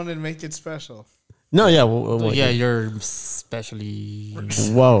And make it special. No, yeah. Well, yeah, you're specially.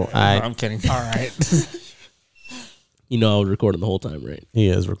 Whoa. I'm kidding. All right. You know I was recording the whole time, right? He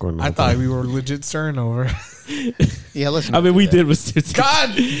is recording. I thought we were legit starting over. Yeah, let's. I mean, we did with God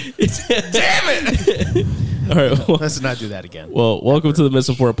damn it! All right. Well, Let's not do that again. well, welcome to the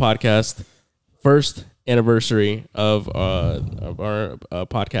Missing For podcast, first anniversary of our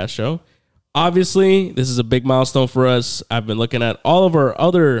podcast show. Obviously, this is a big milestone for us. I've been looking at all of our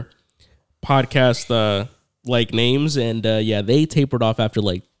other podcast like names, and yeah, they tapered off after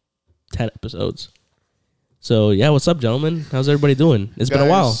like 10 episodes. So yeah, what's up, gentlemen? How's everybody doing? It's been a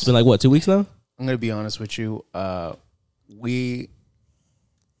while. It's been like what, 2 weeks now? I'm gonna be honest with you. I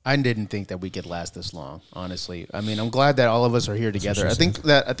didn't think that we could last this long. Honestly, I mean, I'm glad that all of us are here together. I think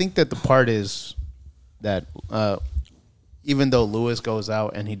that the part is that even though Lewis goes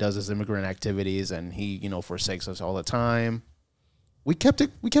out and he does his immigrant activities and he forsakes us all the time, we kept it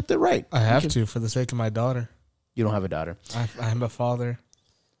right. I have to for the sake of my daughter. You don't have a daughter. I'm a father.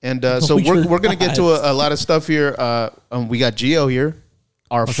 And so we're gonna get to a lot of stuff here. We got Gio here,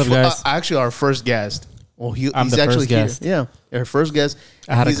 What's up, guys? Actually our first guest. Well, he's I'm the actually first guest. here. Yeah, our first guest.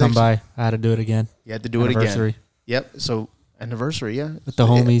 I had to He's come actually- by. I had to do it again. You had to do it again. Anniversary. Yep. So anniversary, yeah, With the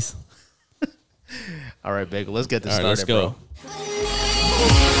homies. All right, Bagel. Let's get this All right, started, let's go. bro.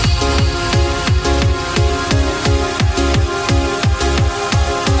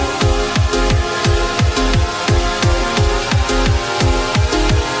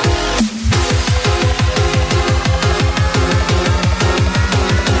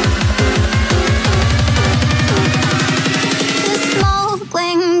 The smoke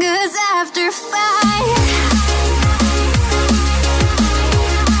lingers after fire.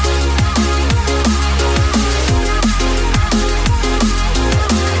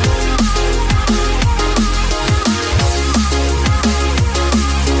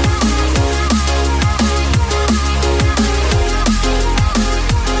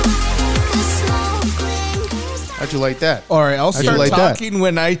 The smoke lingers How'd you like that? All right, I'll How'd you start like that? talking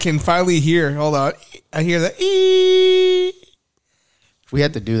when I can finally hear. Hold on, I hear the ee. We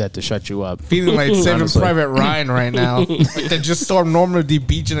had to do that to shut you up. Feeling like Saving Honestly. Private Ryan right now. Like they just stormed Normandy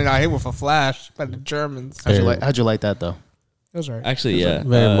Beach and they got hit with a flash by the Germans. It How'd you like that though? was all right. Actually, yeah,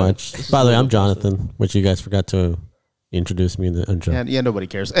 Very much. By the way, I'm Jonathan, which you guys forgot to introduce me in the intro. Yeah, nobody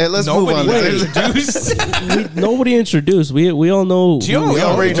cares. Hey, let's Nobody move on. introduced. Nobody introduced. We all know. Gio, We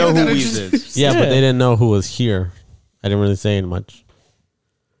already know who that we is- is. Yeah, Yeah. but they didn't know who was here. I didn't really say much.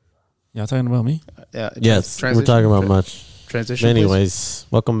 Y'all talking about me? Yeah, Yes, we're transition? talking about much. Transition. But please. anyways,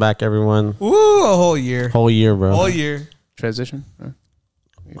 welcome back, everyone. Ooh, a whole year. Whole year, bro. Whole year. Transition.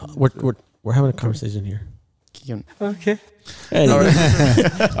 We're having a conversation here. Anyway.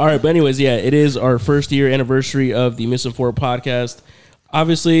 All right, but anyways, yeah, it is our first year anniversary of the Missing For podcast.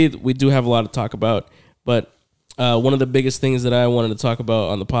 Obviously, we do have a lot to talk about, but one of the biggest things that I wanted to talk about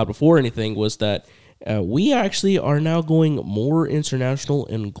on the pod before anything was that we actually are now going more international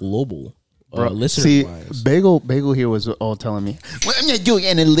and global. Listener See, wise. Bagel here was all telling me, well, I'm not doing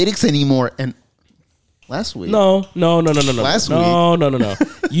analytics anymore. And last week, No. Last No.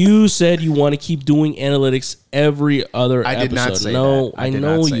 You said you want to keep doing analytics every other I episode. did not say no, that. I I did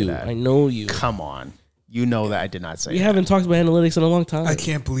know not say you. that. I know you. come on, you know that I did not say. We that. haven't talked about analytics in a long time. I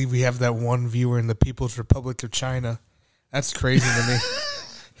can't believe we have that one viewer in the People's Republic of China. That's crazy to me.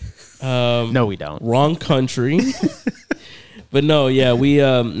 No, we don't. Wrong country. But no, yeah, we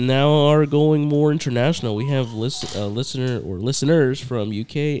now are going more international. We have listeners from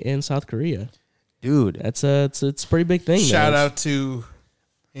UK and South Korea. Dude, That's it's a pretty big thing. Shout man. out to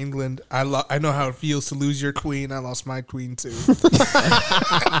England. I know how it feels to lose your queen. I lost my queen too.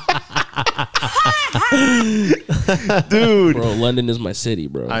 dude. Bro, London is my city,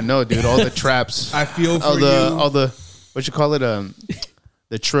 bro. I know, dude. All the traps. I feel for all you. the what you call it?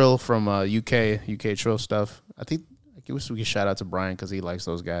 The trill from UK trill stuff. I wish we could shout out to Brian because he likes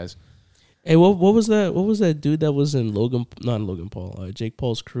those guys. Hey, what was that? What was that dude that was in Logan Paul, Jake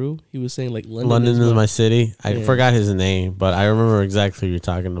Paul's crew? He was saying like London is my city. I forgot his name, but I remember exactly who you're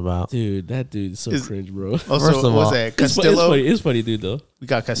talking about. dude. That dude is so cringe, bro. Also, First of what was all, that It's Costello? funny. It's funny, dude. Though. We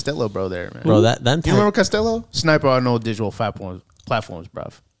got Costello, bro. There, man. Bro, that Do you entire remember Costello? Sniper on no digital platforms,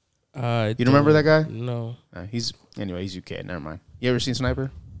 bruv. You don't remember that guy? No. He's UK. Never mind. You ever seen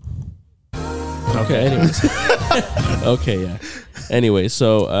Sniper? Okay. Anyways. Okay. Yeah. Anyway,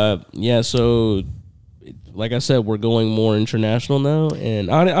 so so like I said, we're going more international now, and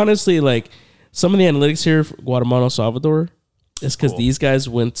honestly, like some of the analytics here, Guatemala, Salvador, is because these guys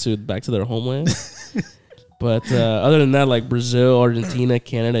went back to their homeland. But other than that, like Brazil, Argentina,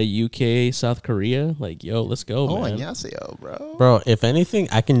 Canada, UK, South Korea, like, yo, let's go, Oh, man. Ignacio, bro. Bro, if anything,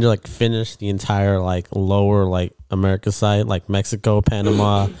 I can like finish the entire like lower like America side, like Mexico,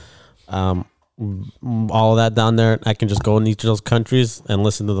 Panama, all of that down there. I can just go in each of those countries and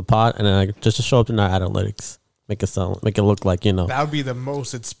listen to the pod, and then I just to show up in our analytics, make it look like, you know, That would be the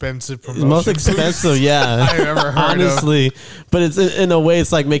most expensive promotion. most expensive. Yeah, I've ever heard honestly. But it's in a way,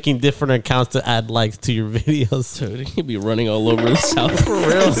 it's like making different accounts to add likes to your videos. Dude, he'd be running all over the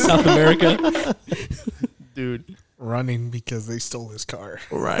South America. Dude. running because they stole his car.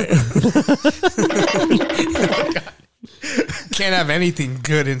 Right. Can't have anything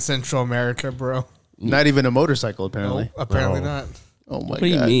good in Central America, bro. Not even a motorcycle, apparently. No, apparently not. Oh, my What do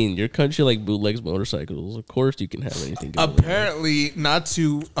you God. mean? Your country like bootlegs motorcycles. Of course you can have anything good. Apparently not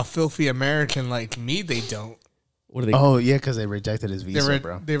to a filthy American like me. They don't. What are they? Oh, yeah, because they rejected his visa,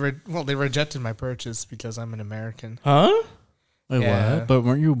 bro. They rejected my purchase because I'm an American. Huh? Wait, Yeah. what? But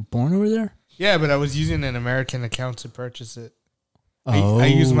weren't you born over there? Yeah, but I was using an American account to purchase it. Oh. I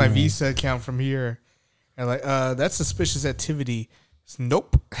used my Visa account from here. And like, that's suspicious activity.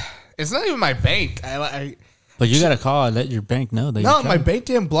 Nope. It's not even my bank. But you got to call and let your bank know that No, you my tried. bank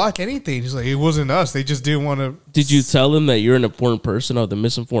didn't block anything. It's like, it wasn't us. They just didn't want to. Did you tell them that you're an important person of the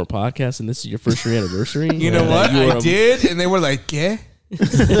Misinformed podcast and this is your first year anniversary? You know what? I did. And they were like, ¿qué?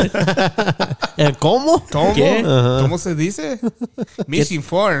 ¿Cómo? ¿Cómo? ¿Qué? ¿Cómo se dice?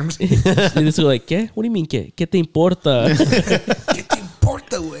 Misinformed. They just go like, ¿qué? What do you mean, ¿qué? ¿Qué te importa? ¿Qué te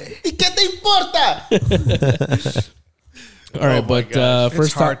importa, güey? ¿Y qué te importa? All right, but It's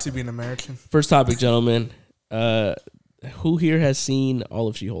first hard to be an American. first topic, gentlemen. Who here has seen all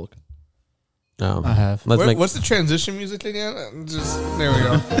of She-Hulk? No. I have. What's the transition music again? There we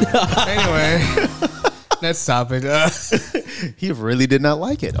go. Anyway, next topic. He really did not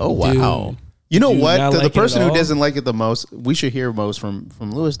like it. Oh, wow. Dude, You know did you what? not The like it at person who all? doesn't like it the most, we should hear most from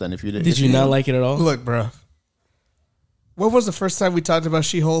Lewis then. If you did, Did you not like it at all? Look, bro. What was the first time we talked about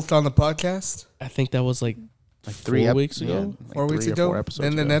She-Hulk on the podcast? I think that was like 3 4 weeks ago? 4 weeks 3 or ago. 4 episodes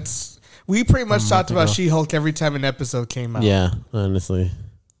And then ago. we pretty much talked about ago. She-Hulk every time an episode came out. Yeah, honestly.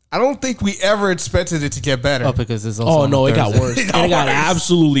 I don't think we ever expected it to get better. Oh, because it's also Oh on no, it got Thursday. worse. It It got got worse.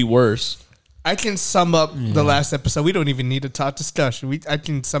 absolutely worse. I can sum up the last episode. We don't even need a talk discussion. I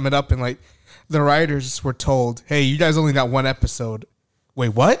can sum it up in like the writers were told, "Hey, you guys only got one episode." Wait,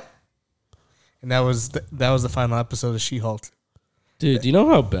 what? And that was the final episode of She-Hulk. Dude, do you know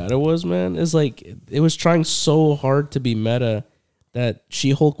how bad it was, man? It's like it was trying so hard to be meta that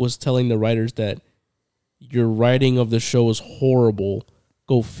She-Hulk was telling the writers that your writing of the show is horrible.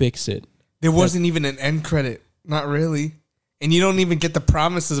 Go fix it. There wasn't even an end credit. Not really. And you don't even get the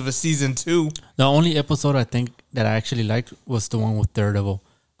promises of a season 2. The only episode I think that I actually liked was the one with Daredevil.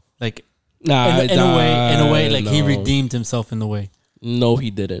 Like Nah, in a way, like he no. redeemed himself in the way. No,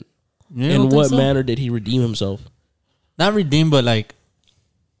 he didn't. You In don't think what so? manner did he redeem himself? Not redeemed, but like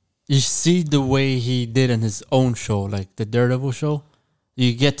you see the way he did in his own show, like the Daredevil show.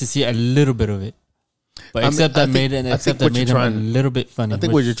 You get to see a little bit of it, but I mean, except I that think- made it. I Except think that what made you're him a trying- little bit funny. I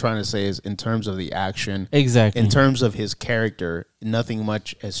think what which- you're trying to say is in terms of the action, exactly in terms of his character, nothing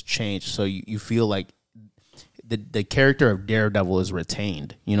much has changed. So you feel like the character of Daredevil is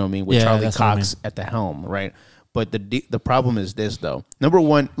retained. You know what I mean? With Yeah, Charlie that's what I Cox at the helm, right? But the problem is this though. Number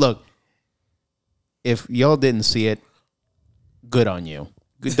one, look, if y'all didn't see it, good on you.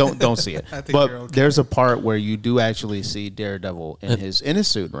 Don't see it. I think But you're okay. there's a part where you do actually see Daredevil in his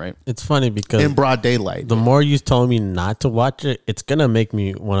suit, right? It's funny because In broad daylight. the more you told me not to watch it, it's gonna make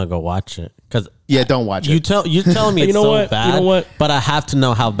me want to go watch it. Because Yeah, don't watch you it. telling me You it's know so what? You bad, know what? but I have to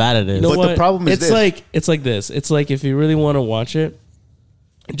know how bad it is. You know But the what? problem is it's this. it's like this. It's like if you really want to watch it,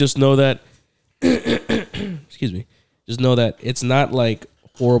 just know that. Excuse me. Just know that it's not like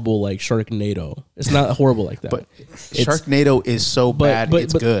horrible like Sharknado. It's not horrible like that. But It's- Sharknado is so bad,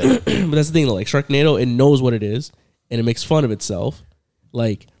 it's good. But that's the thing, though. Like Sharknado, it knows what it is, and it makes fun of itself.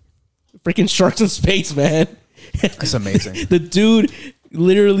 Like freaking sharks in space, man. It's amazing. The dude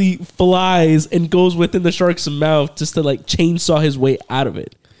literally flies and goes within the shark's mouth just to like chainsaw his way out of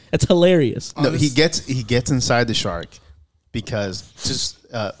it. That's hilarious. No, he gets inside the shark because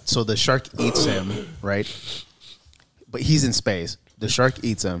so the shark eats him, right? But he's in space. The shark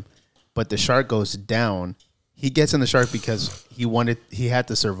eats him, but the shark goes down. He gets in the shark because he had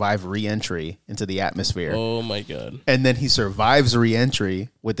to survive re-entry into the atmosphere. Oh my god. And then he survives re-entry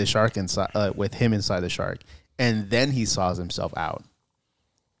with the shark inside, with him inside the shark, and then he saws himself out.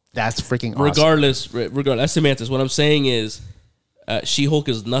 That's freaking awesome. Regardless, that's semantics. What I'm saying is, She-Hulk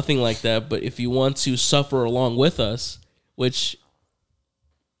is nothing like that. But if you want to suffer along with us, which,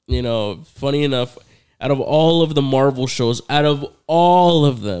 funny enough, Out of all of the Marvel shows, out of all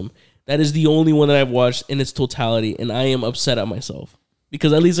of them, that is the only one that I've watched in its totality, and I am upset at myself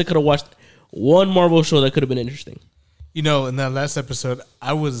because at least I could have watched one Marvel show that could have been interesting. You know, in that last episode,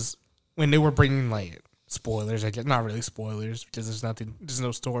 when they were bringing like spoilers, I guess not really spoilers because there's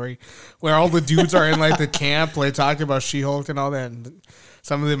no story, where all the dudes are in like the camp, like talking about She-Hulk and all that. And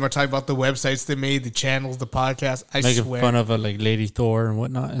some of them are talking about the websites they made, the channels, the podcast. I Making swear, fun of like Lady Thor and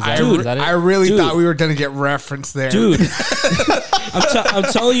whatnot. Is that it? I really thought we were gonna get referenced there, Dude, I'm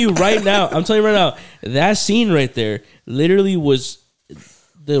telling you right now, that scene right there literally was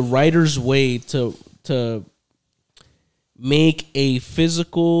the writer's way to make a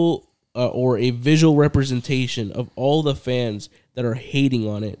physical or a visual representation of all the fans that are hating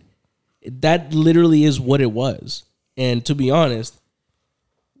on it. That literally is what it was. And to be honest,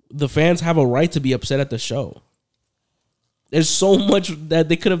 the fans have a right to be upset at the show. There's so much that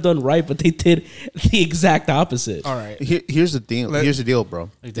they could have done right, but they did the exact opposite. All right, Here's the deal. Here's the deal, bro.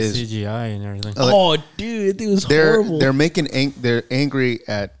 Like the Is CGI and everything. Oh, dude, it was horrible. they're making they're angry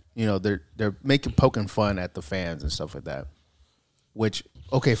at they're making poking fun at the fans and stuff like that. Which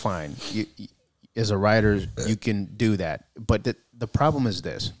okay, fine. You, as a writer, you can do that, but the problem is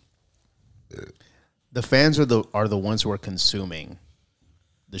this: the fans are the ones who are consuming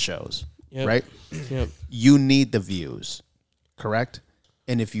the shows, Yep. right? Yep. You need the views, correct?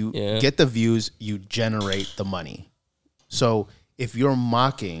 And if you Yeah. get the views, you generate the money. So if you're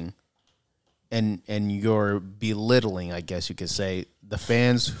mocking and you're belittling, I guess you could say, the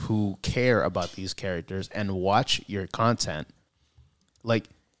fans who care about these characters and watch your content, like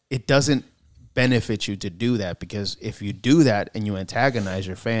it doesn't benefit you to do that, because if you do that and you antagonize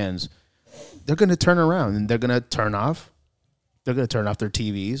your fans, they're going to turn around and they're going to turn off. They're going to turn off their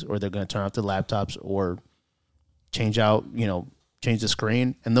TVs, or they're going to turn off their laptops, or change the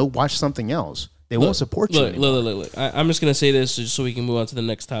screen, and they'll watch something else. They won't support you anymore. Look. I'm just going to say this just so we can move on to the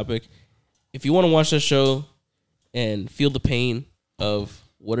next topic. If you want to watch that show and feel the pain of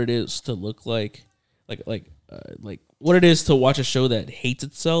what it is to look like what it is to watch a show that hates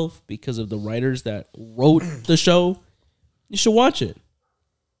itself because of the writers that wrote the show, you should watch it.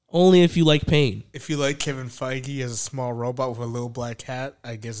 Only if you like pain. if you like Kevin Feige as a small robot with a little black hat,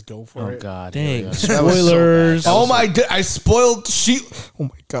 I guess go for Oh it. God! Dang. Here we go. That was so Spoilers. bad. Oh my god! I spoiled Oh my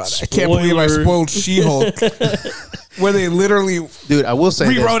god! I can't believe I Spoiler. spoiled She-Hulk, where they literally Dude, I will say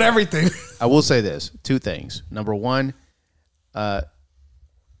this. rewrote everything. I will say this: two things. Number one,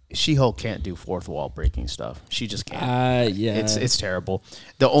 She-Hulk can't do fourth wall breaking stuff. She just can't. Yeah. It's terrible.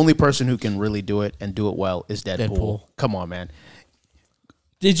 The only person who can really do it and do it well is Deadpool. Deadpool. Come on, man.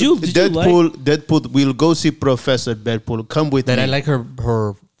 Did you like? Deadpool. We'll go see Professor Deadpool. Come with Did me. I like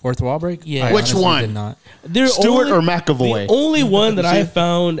her fourth wall break? Yeah. I Which honestly one? Did not. Stewart or McAvoy? The only one that I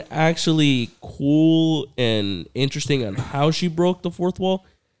found actually cool and interesting on how she broke the fourth wall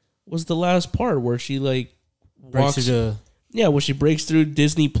was the last part where she like Breaks walks. through Where she breaks through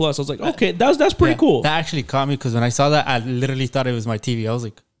Disney Plus. I was like, okay, that's pretty cool. That actually caught me because when I saw that, I literally thought it was my TV. I was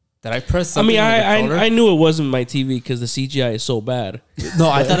like, did I press I something? mean, on the I controller? knew it wasn't my TV because the CGI is so bad. No,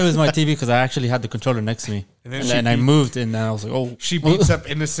 I thought it was my TV because I actually had the controller next to me. And And then then, she I beat- moved and then I was like, oh. She beats up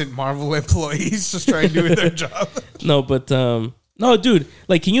innocent Marvel employees just trying to do their job. No, but no, dude.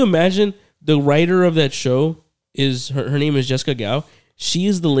 Like, can you imagine the writer of that show is her name is Jessica Gao. She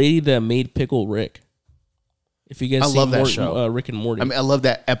is the lady that made Pickle Rick. If you guys I seen love that show. Rick and Morty. I mean, I love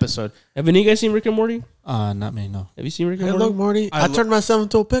that episode. Haven't you guys seen Rick and Morty? Not me, no. Have you seen Rick and Hey, Morty? look, Morty. I turned myself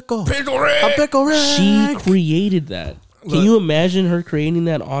into a pickle. Pickle Rick! A pickle Rick. She created that. Can you imagine her creating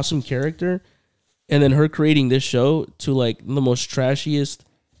that awesome character and then her creating this show to like the most trashiest,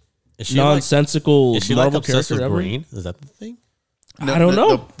 Is she like, nonsensical is she like Marvel obsessed character with ever? green? Is that the thing? I don't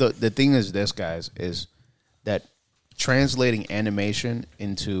know. The thing is this, guys, is that translating animation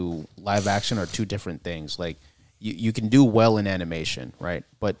into live action are two different things. Like, you can do well in animation, right?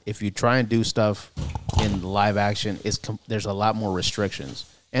 But if you try and do stuff in live action, there's a lot more restrictions.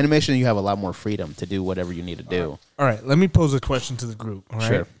 Animation, you have a lot more freedom to do whatever you need to do. All right, let me pose a question to the group. All right?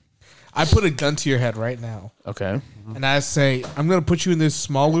 Sure. I put a gun to your head right now, Okay. and I say, I'm going to put you in this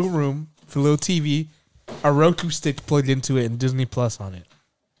small little room with a little TV, a Roku stick plugged into it, and Disney Plus on it.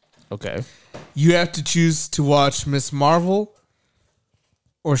 Okay. You have to choose to watch Miss Marvel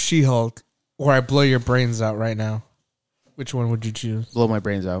or She-Hulk, or I blow your brains out right now. Which one would you choose? Blow my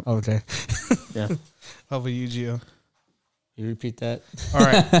brains out. Okay. Yeah. How about you, Gio? You repeat that? All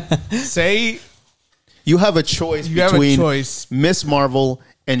right. Say You have a choice you have a between choice, Miss Marvel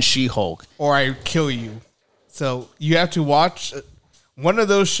and She-Hulk. or I kill you. So you have to watch one of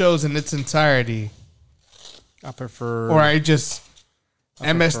those shows in its entirety, I prefer. or I just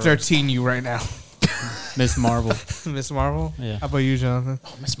MS-13 you right now. Miss Marvel. Miss Marvel. Yeah. How about you, Jonathan?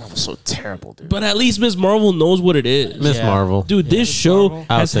 Oh, Miss Marvel's so terrible, dude. But at least Ms. Marvel knows what it is. Miss Yeah. Marvel. Dude, this show Marvel?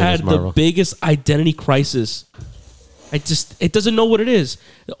 I would has say had Ms. the Marvel. biggest identity crisis. It doesn't know what it is.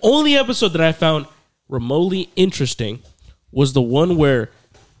 The only episode that I found remotely interesting was the one where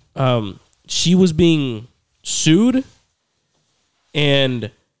she was being sued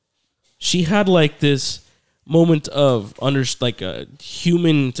and she had like this moment of like a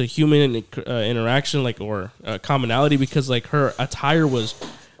human to human interaction, like or commonality, because like her attire was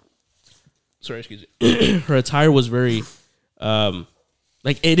her attire was very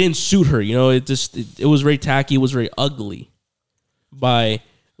like it didn't suit her, you know. It was very tacky. It was very ugly by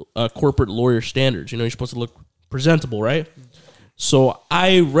corporate lawyer standards. You know, you're supposed to look presentable, right? So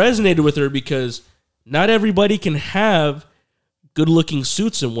I resonated with her because not everybody can have good looking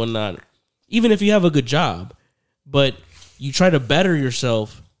suits and whatnot, even if you have a good job. But you try to better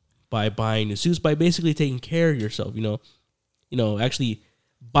yourself by buying new suits, by basically taking care of yourself, you know, actually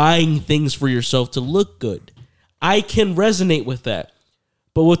buying things for yourself to look good. I can resonate with that.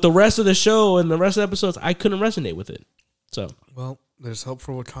 But with the rest of the show and the rest of the episodes, I couldn't resonate with it. So, Well, there's hope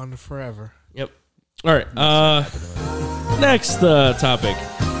for Wakanda forever. yep. All right. Next topic.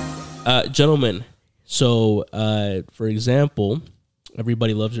 Gentlemen, so for example,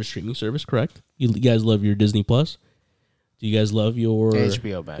 everybody loves their streaming service, correct? You guys love your Disney Plus? Do you guys love your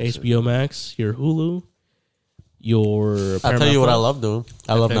HBO Max. HBO Max, your Hulu, your I'll Paramount tell you what I Plus? love doing.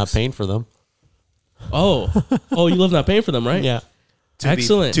 I love not paying for them. Oh, you love not paying for them, right? Yeah.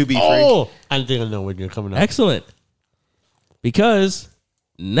 Excellent. To be free. Oh, I think I know when you're coming up. Excellent. Because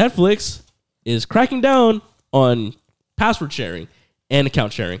Netflix is cracking down on password sharing and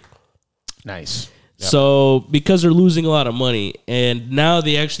account sharing. Nice. So because they're losing a lot of money, and now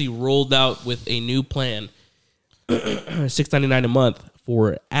they actually rolled out with a new plan, $6.99 a month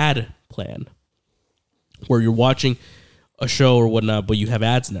for ad plan, where you're watching a show or whatnot, but you have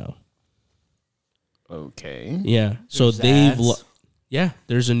ads now. Okay. Yeah. So There's ads?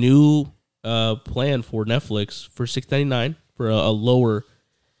 there's a new plan for Netflix for $6.99 for a lower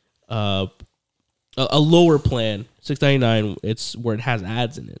plan, $6.99. It's where it has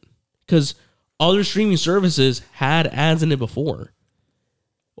ads in it, because other streaming services had ads in it before,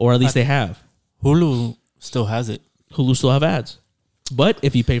 or at least they have. Hulu still has it. Hulu still have ads, but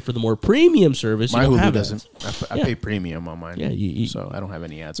if you pay for the more premium service, My you don't Hulu have doesn't. ads. I pay premium on mine. Yeah, so I don't have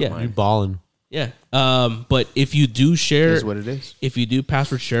any ads Yeah, on You mine. balling. Yeah. But if you do It share, is what it is. if you do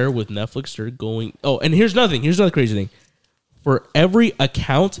password share with Netflix, they're going. Oh, and here's another crazy thing. For every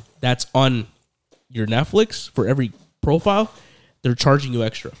account that's on your Netflix, for every profile, they're charging you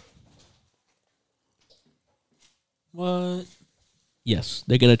extra. What? Yes,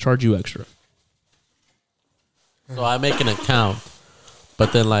 they're gonna charge you extra. So I make an account,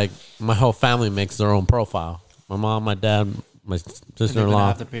 but then like my whole family makes their own profile. My mom, my dad, my And they're gonna sister-in-law.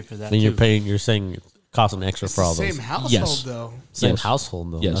 have to pay for that. Then you're too. paying. You're saying it costs an extra It's for the all same those. household, Yes. though. Same Yes.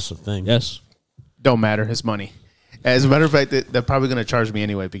 household though. Yes, That's the thing. Yes. Don't matter. It's money. As a matter of fact, they're probably going to charge me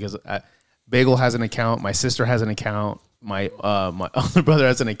anyway because Bagel has an account. My sister has an account. My other brother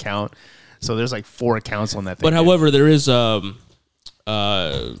has an account. So there's like 4 accounts on that thing. But however, there is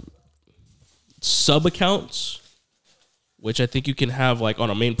sub accounts, which I think you can have like on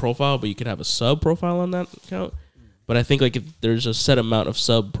a main profile, but you can have a sub profile on that account. But I think like if there's a set amount of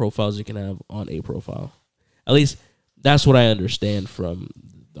sub profiles you can have on a profile. At least that's what I understand from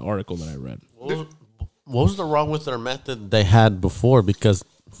the article that I read. What was the wrong with their method they had before? Because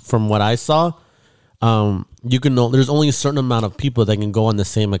from what I saw, you can know there's only a certain amount of people that can go on the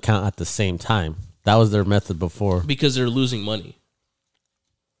same account at the same time. That was their method before. Because they're losing money.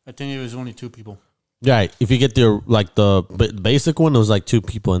 I think it was only 2 people. Right. If you get the basic one, it was like 2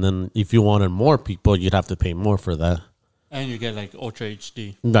 people, and then if you wanted more people, you'd have to pay more for that. And you get like Ultra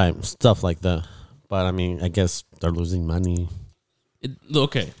HD. Right. Stuff like that. But I mean, I guess they're losing money.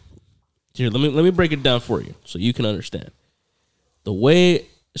 Okay. Here, let me break it down for you so you can understand. The way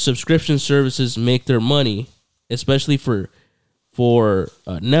subscription services make their money, especially for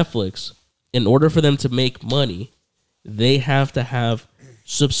Netflix, in order for them to make money, they have to have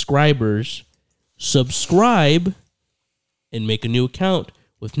subscribers subscribe and make a new account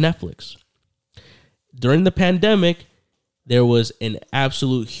with Netflix. During the pandemic, there was an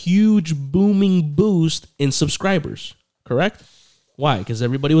absolute huge booming boost in subscribers, correct? Why? Because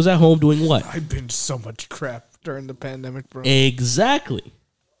everybody was at home doing what? I binged so much crap during the pandemic, bro. Exactly.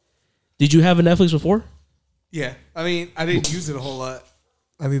 Did you have a Netflix before? Yeah, I mean, I didn't use it a whole lot.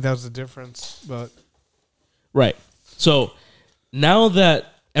 I think that was the difference, but Right. So now that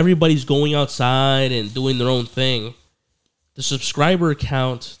everybody's going outside and doing their own thing, the subscriber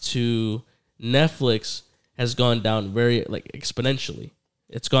count to Netflix has gone down very like exponentially.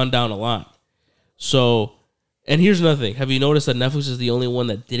 It's gone down a lot. So, and here's another thing. Have you noticed that Netflix is the only one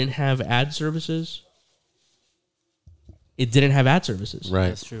that didn't have ad services? It didn't have ad services. Right.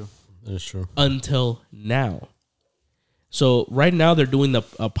 That's true. That's true. Until now. So right now they're doing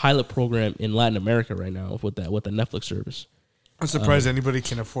a pilot program in Latin America right now with the Netflix service. I'm surprised anybody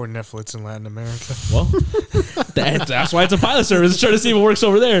can afford Netflix in Latin America. Well, that's why it's a pilot service. Trying to see if it works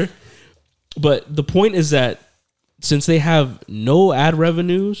over there. But the point is that since they have no ad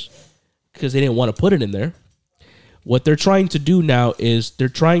revenues because they didn't want to put it in there, what they're trying to do now is they're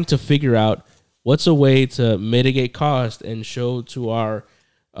trying to figure out what's a way to mitigate cost and show to our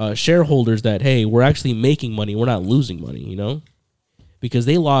shareholders that, hey, we're actually making money. We're not losing money, you know, because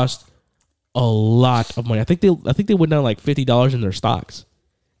they lost a lot of money. I think they went down like $50 in their stocks.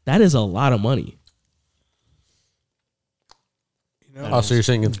 That is a lot of money. You know, Oh, so you're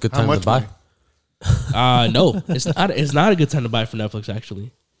saying it's a good How time to much buy? money? No, it's not. It's not a good time to buy for Netflix.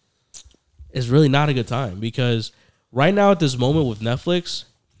 Actually, it's really not a good time because right now at this moment with Netflix,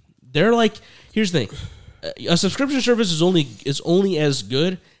 they're like, here's the thing: a subscription service is only as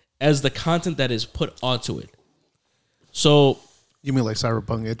good as the content that is put onto it. So You mean like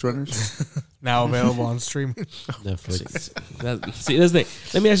Cyberpunk Edge Runners? now available on streaming. Netflix. see, that's the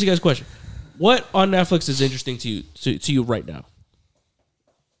thing. Let me ask you guys a question: what on Netflix is interesting to you right now?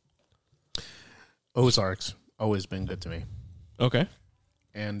 Ozark's always been good to me, Okay.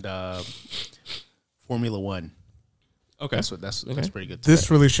 and Formula One. Okay. That's Okay. pretty good. To This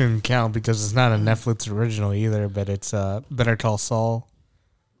really shouldn't count because it's not a Netflix original either, but it's Better Call Saul.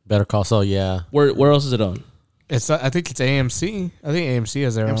 Better Call Saul, yeah. Where else is it on? It's I think it's AMC. I think AMC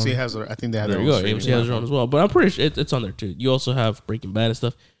has their AMC own. has. I think they have. There their you own go. streaming AMC has their own as well, but I'm pretty sure it's on there too. You also have Breaking Bad and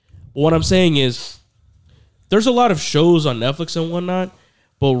stuff. But what I'm saying is, there's a lot of shows on Netflix and whatnot.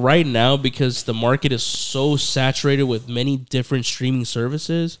 But right now, because the market is so saturated with many different streaming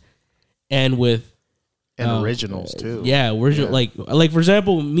services, and with and originals too. yeah, original like for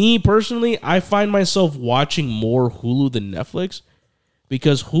example, me personally, I find myself watching more Hulu than Netflix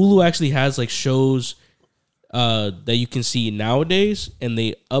because Hulu actually has like shows that you can see nowadays, and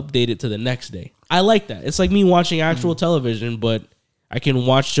they update it to the next day. I like that. It's like me watching actual television, but I can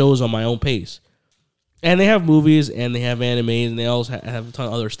watch shows on my own pace. And they have movies, and they have animes, and they also have a ton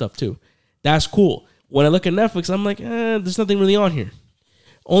of other stuff too. That's cool. When I look at Netflix, I'm like, there's nothing really on here.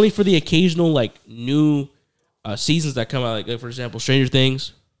 Only for the occasional like new seasons that come out, like for example, Stranger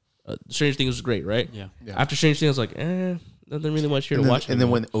Things. Stranger Things was great, right? Yeah. After Stranger Things, I was like, nothing really much here to watch. And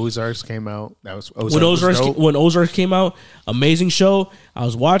then when Ozarks came out, that was when Ozarks came out, amazing show. I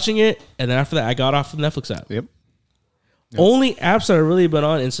was watching it, and then after that, I got off the Netflix app. Yep. Only apps that I've really been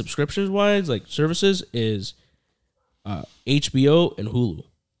on in subscriptions wise, like services, is HBO and Hulu.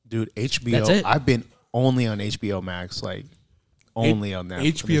 Dude, HBO. That's it. I've been only on HBO Max, like only on that.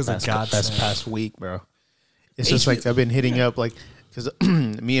 HBO's a godsend. past week, bro. It's just like I've been hitting up like because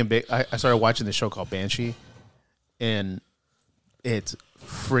me and Big, I started watching this show called Banshee, and it's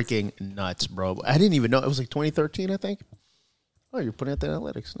freaking nuts, bro. I didn't even know it was like 2013, I think. Oh, you're putting out the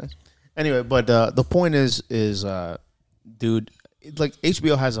analytics, nice. Anyway, but the point is, dude, like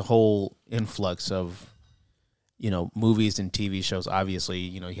HBO has a whole influx of, movies and TV shows. Obviously,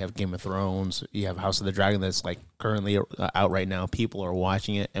 you have Game of Thrones, you have House of the Dragon that's like currently out right now. People are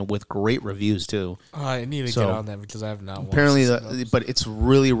watching it, and with great reviews too. I need to So, get on that because I have not. Apparently, watched but it's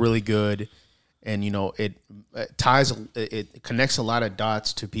really, really good, and it ties, it connects a lot of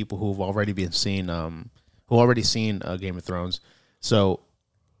dots to people who've already been seen, Game of Thrones. So,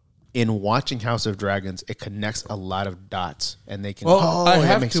 in watching House of Dragons, it connects a lot of dots, and they can. Well, I that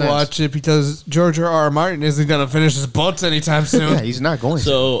have makes to sense. watch it because George R.R. Martin isn't going to finish his books anytime soon. Yeah, he's not going. to.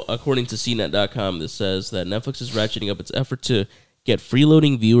 So, according to CNET.com, this says that Netflix is ratcheting up its effort to get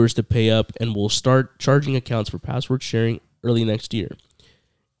freeloading viewers to pay up and will start charging accounts for password sharing early next year,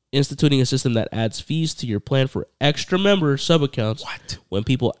 instituting a system that adds fees to your plan for extra member sub-accounts when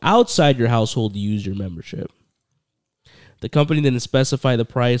people outside your household use your membership. The company didn't specify the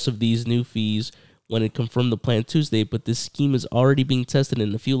price of these new fees when it confirmed the plan Tuesday, but this scheme is already being tested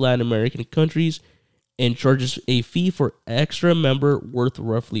in a few Latin American countries and charges a fee for extra member worth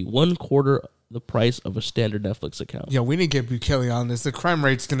roughly 1/4 the price of a standard Netflix account. Yeah, we need to get Bukele on this. The crime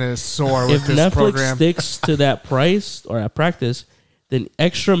rate's going to soar with If this Netflix program. sticks to that price or at practice, then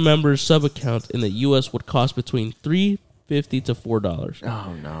extra member sub account in the U.S. would cost between $3.50 to $4.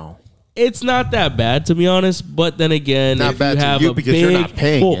 Oh no. It's not that bad, to be honest. But then again, Not if bad you to have you a because big, you're not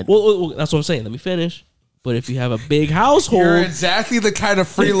paying it. Well, that's what I'm saying. Let me finish. But if you have a big household, You're exactly the kind of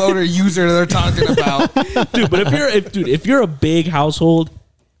freeloader user they're talking about. dude. But if you're a big household,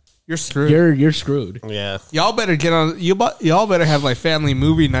 you're screwed. you're screwed. Yeah. Y'all better get on. Y'all better have like family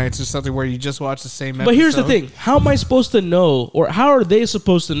movie nights or something where you just watch the same. But here's the episode. thing: how am I supposed to know, or how are they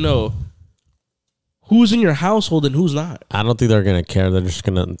supposed to know who's in your household and who's not? I don't think they're gonna care. They're just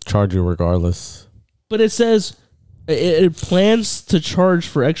gonna charge you regardless. But it says it plans to charge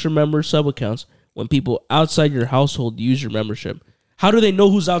for extra member sub accounts when people outside your household use your membership. How do they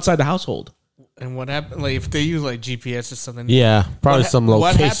know who's outside the household? And what happened? Like if they use like GPS or something. Yeah, probably some location.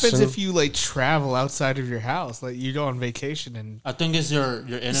 What happens if you like travel outside of your house? Like you go on vacation and I think it's your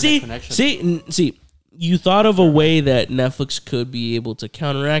internet connection. See, you thought of a way that Netflix could be able to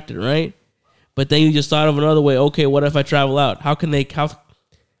counteract it, right? But then you just thought of another way. Okay, what if I travel out? How can they account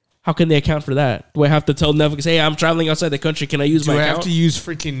for that? Do I have to tell Netflix, hey, I'm traveling outside the country. Can I use do my I account? have to use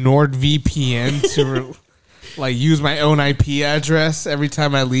freaking NordVPN to like use my own IP address every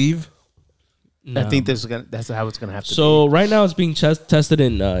time I leave? I think that's how it's gonna have to So right now it's being tested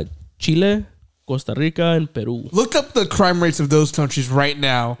in Chile, Costa Rica, and Peru. Look up the crime rates of those countries right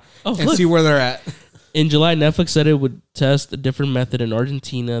now Oh, and look. see where they're at. In July, Netflix said it would test a different method in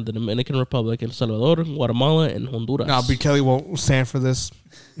Argentina, the Dominican Republic, El Salvador, Guatemala, and Honduras. No, B. Kelly won't stand for this.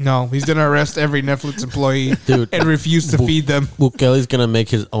 No, he's gonna arrest every Netflix employee Dude. and refuse to feed them. Bukele's gonna make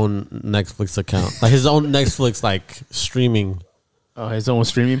his own Netflix account, like his own Netflix like streaming. be. Oh, his own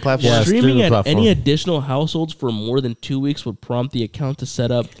streaming platform. Yeah. Streaming streaming at platform. any additional households for more than 2 weeks would prompt the account to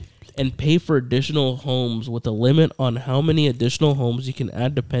set up and pay for additional homes with a limit on how many additional homes you can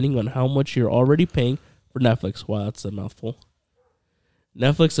add depending on how much you're already paying for Netflix. Wow, that's a mouthful.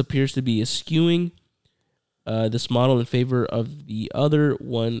 Netflix appears to be eschewing this model in favor of the other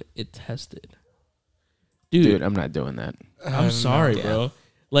one it tested. Dude, I'm not doing that. I'm sorry, bro.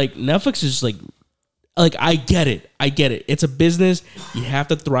 Like Netflix is just like I get it. It's a business. You have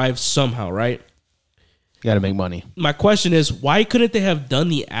to thrive somehow, right? You got to make money. My question is, why couldn't they have done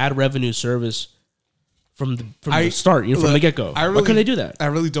the ad revenue service from the start, from the Look, get go? I Why couldn't they do that? I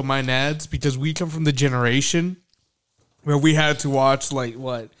really don't mind ads because we come from the generation where we had to watch like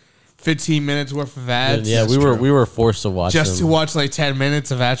 15 minutes worth of ads. Yeah, we were forced to watch just to them. watch like 10 minutes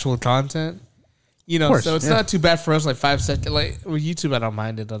of actual content. You know, course, so it's yeah. not too bad for us. Like 5 seconds, like with YouTube, I don't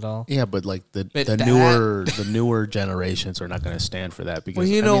mind it at all. Yeah, but like the But newer generations are not going to stand for that because Well,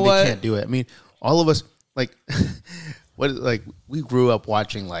 you know what? they can't do it. I mean, all of us like we grew up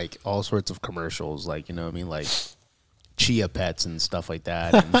watching like all sorts of commercials, like like Chia Pets and stuff like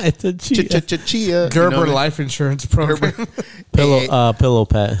that. And It's a cheat. Chia Gerber life insurance program. Pillow pet. Pillow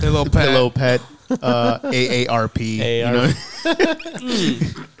pet. Pillow Pet, AARP.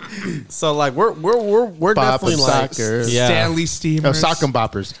 So like we're Bop definitely and like soccer. Yeah. Stanley Steamers. Sock and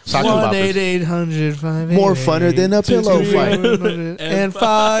Boppers. Sock and Boppers. 1-800-588. More funner than a pillow fight. And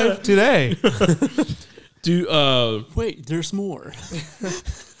 5 today. Wait, there's more.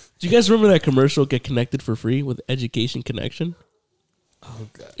 Do you guys remember that commercial "Get Connected for Free" with Education Connection? Oh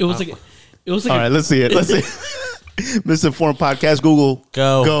god! It was like All right, let's see it. Let's see. Misinformed Podcast. Google.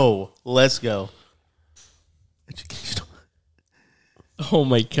 Go. Let's go. Educational. Oh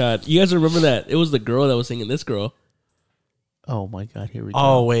my god! You guys remember that? It was the girl that was singing this girl. Oh my God! Here we go.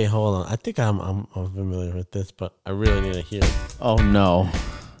 Oh wait, hold on. I think I'm familiar with this, but I really need to hear it. Oh no.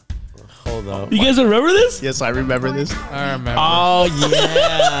 Hold up. You guys remember this? Yes, I remember this. I remember. Oh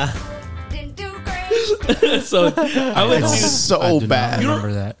yeah. Didn't do great. So I would see, It's so bad. I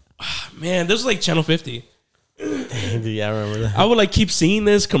remember that. man, this was like Channel 50. Yeah, I remember that. I would like keep seeing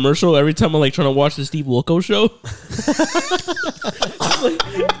this commercial every time I'm like trying to watch the Steve Wilkos show.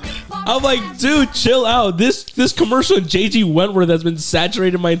 I'm like, dude, chill out. This commercial of JG Wentworth has been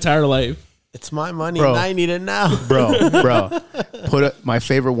saturated my entire life. It's my money, Bro. and I need it now. bro. My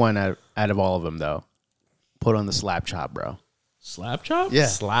favorite one out of all of them though. Put on the Slap Chop, bro. Slap chop? Yeah,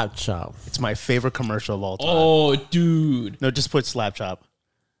 Slap chop. it's my favorite commercial of all time. Oh, dude. No, just put Slap Chop.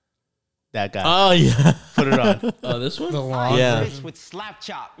 That guy. Oh yeah. Put it on. Oh, this one? The long. Yeah. This with Slap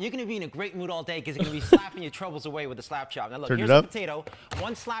Chop. You're gonna be in a great mood all day because you're gonna be slapping your troubles away with the Slap Chop. Now look, Turn here's it a up. potato.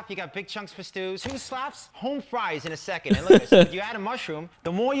 One slap, you got big chunks for stews. 2 slaps, home fries in a second. And look, if you add a mushroom,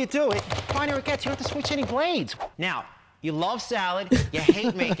 the more you do it, the finer it gets. You don't have to switch any blades. Now, you love salad, you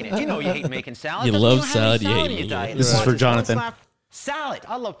hate making it. You know you hate making salad. You Doesn't mean love don't have any salad, you hate in your making it. diet. This is Just for one Jonathan. slap. Salad.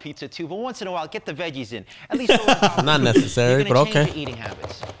 I love pizza too, but once in a while, get the veggies in. At least over the top. Not necessary, You're gonna but change okay. your eating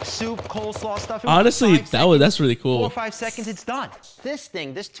habits. Soup, coleslaw stuff. Honestly, 5 that's seconds, really cool. 4 or 5 seconds, it's done. This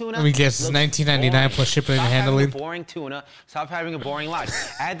tuna. Let me guess, it's looks $19.99 boring. plus shipping and Stop handling. having a boring tuna. Stop having a boring life.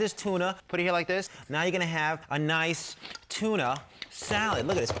 Add this tuna, put it here like this. Now you're gonna have a nice tuna salad.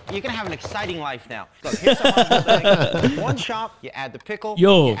 Look at this. You're gonna have an exciting life now. Look, here's a humble thing. One chop, you add the pickle,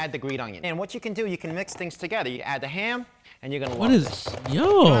 you add the green onion. And what you can do, you can mix things together. You add the ham, and you're gonna love this. You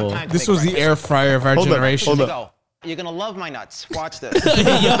don't have time to This make was the breakfast. air fryer of our generation. Here we go. You're gonna love my nuts. Watch this.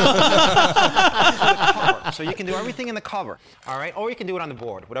 So you can do everything in the cover, all right? Or you can do it on the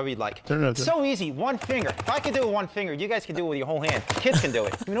board, whatever you'd like. It's so easy, one finger. If I can do it with one finger, you guys can do it with your whole hand. Kids can do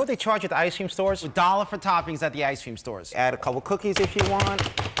it. You know what they charge at the ice cream stores? $1 for toppings at the ice cream stores. Add a couple cookies if you want.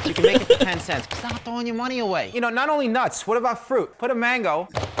 You can make it for 10 cents. Stop throwing your money away. You know, not only nuts, what about fruit? Put a mango.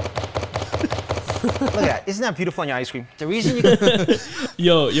 Look at that. Isn't that beautiful on your ice cream? The reason you can...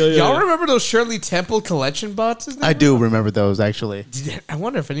 Yo. Y'all remember those Shirley Temple collection boxes? I do remember those actually. I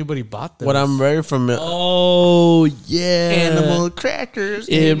wonder if anybody bought them. What I'm very familiar. Oh yeah. Animal crackers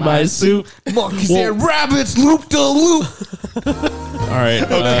in my soup. Monkeys and rabbits, loop the loop. All right.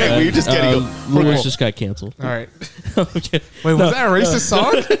 Okay, well, you're just getting Lewis just got canceled. All right. Okay. Wait, was that a racist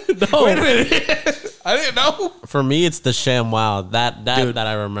song? No. Wait a minute. I didn't know. For me, it's the ShamWow. That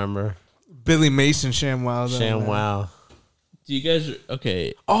I remember. Billy Mason ShamWow. though, man. ShamWow. Do you guys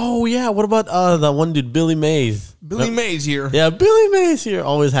okay? Oh yeah. What about that one dude, Billy Mays? Billy Mays here. Yeah, Billy Mays here.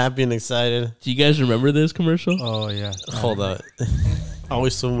 Always happy and excited. Do you guys remember this commercial? Oh yeah. Hold up.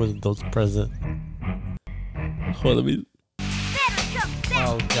 Always swim with those present. Hold on, let me.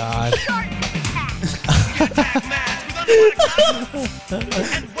 Oh God.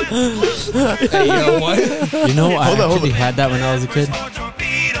 Hey, yo, what? You know, I actually had that when I was a kid.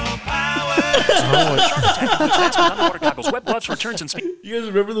 You guys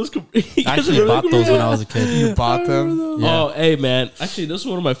remember those? I actually bought those when I was a kid. You bought them? Yeah. Oh, hey man! Actually, this is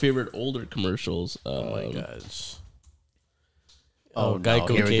one of my favorite older commercials. Oh my gosh. Oh,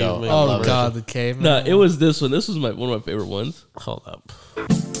 Geico here we go. Caveman. I Oh love it. God, the caveman. No, it was this one. This was one of my favorite ones. Hold up.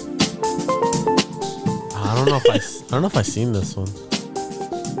 I don't know if I seen this one.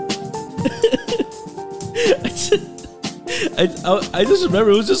 I just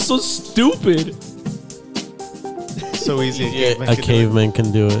remember it was just so stupid. So easy. Yeah, a caveman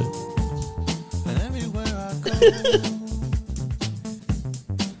can do it.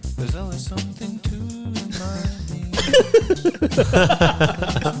 There's always something to remind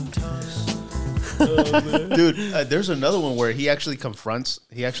me. Dude, there's another one where he actually confronts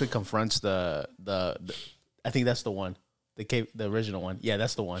the I think that's the one. The original one. Yeah,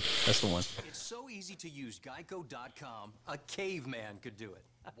 that's the one. That's the one. It's so easy to use. Geico.com. A caveman could do it.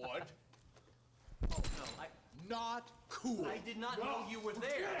 What? Oh, no. Not cool. I did not know you were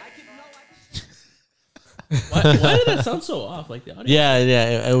there. Why did that sound so off? Like the audio?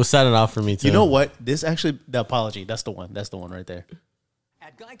 Yeah, it was sounding off for me too. You know what? This actually, the apology. That's the one. That's the one right there.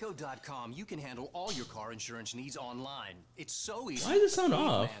 At Geico.com, you can handle all your car insurance needs online. It's so easy. Why does it sound a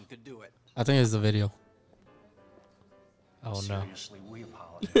off? caveman could do it. I think it's the video. Oh no. Seriously, we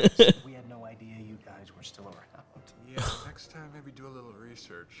apologize. We had no idea you guys were still around. Yeah, next time maybe do a little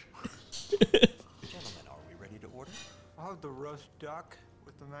research. Gentlemen, are we ready to order? I'll have the roast duck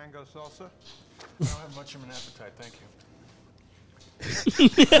with the mango salsa. I don't have much of an appetite, thank you.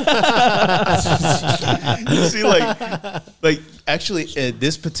 You see, like actually,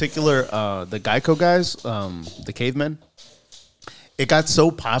 this particular the Geico guys, the cavemen, it got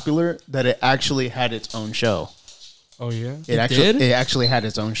so popular that it actually had its own show. Oh yeah. It actually had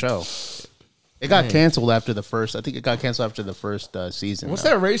its own show. It got canceled after the first. I think it got canceled after the first season. What's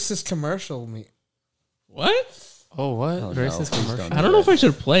though. that racist commercial mean? What? Oh what? Oh, no, Racist please commercial. don't. I don't know if I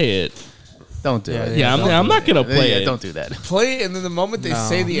should play it. Don't do it. Yeah, I'm not gonna play it. Don't do that. Play it, and then the moment they No.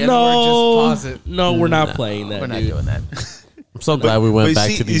 say the N word, just pause it. No, we're not playing that. We're not dude. doing that. I'm so glad we went But back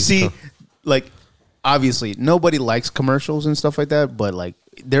see, to these. You see, like, obviously, nobody likes commercials and stuff like that. But like,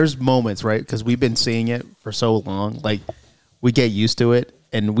 there's moments, right? Because we've been seeing it for so long, like, we get used to it,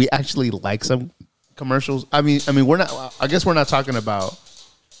 and we actually like some commercials. I mean, we're not. I guess we're not talking about.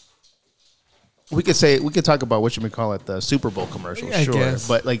 We could talk about what you may call it, the Super Bowl commercial, Yeah, I sure. guess.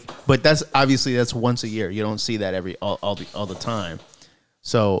 But that's obviously that's once a year. You don't see that all the time.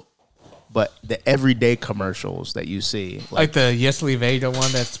 So, but the everyday commercials that you see, Like the Yes Leave Vega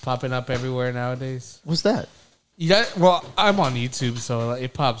one that's popping up everywhere nowadays. what's that? You got well. I'm on YouTube, so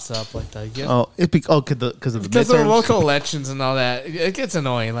it pops up like the yes. Oh, because of the Because of the midterms? local elections and all that, it gets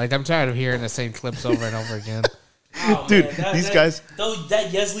annoying. Like I'm tired of hearing the same clips over and over again. Oh, Dude, man, these guys. that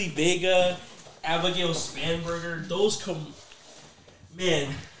Yesley Vega, Abigail Spanberger,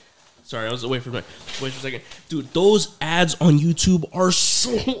 man. Sorry, I was away from my voice for a second. Dude, those ads on YouTube are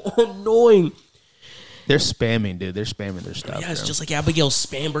so annoying. They're spamming, dude. They're spamming their stuff. Yeah, it's bro. just like Abigail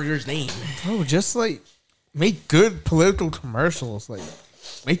Spanberger's name. Bro, just like make good political commercials. Like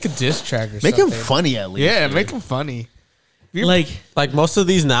make a diss track or make something. them funny at least. Yeah, dude. make them funny. Like most of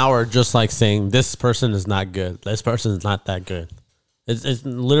these now are just like saying this person is not good. This person is not that good. It's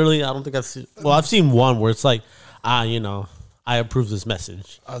literally, I don't think I've seen. Well, I've seen one where it's like, I approve this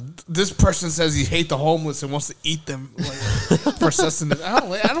message. This person says he hates the homeless and wants to eat them for sustenance. I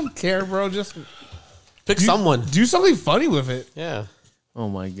don't care, bro. Just pick someone. Do something funny with it. Yeah. Oh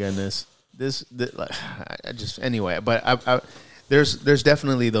my goodness. This like, I just anyway. But I there's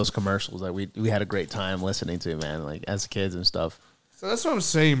definitely those commercials that we had a great time listening to, man. Like as kids and stuff. So that's what I'm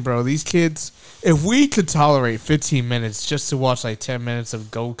saying, bro. These kids, if we could tolerate 15 minutes just to watch like 10 minutes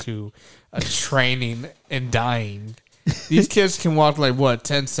of Goku training and dying, these kids can watch like what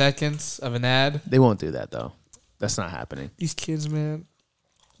 10 seconds of an ad. They won't do that though. That's not happening. These kids, man.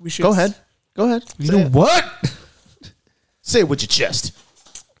 We should Go ahead. You know what? Say it with your chest.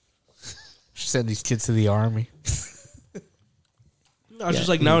 Should send these kids to the army. No, it's just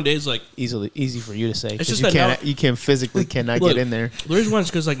like nowadays, like easy for you to say. It's just you that you can't physically cannot Look, get in there. The reason why is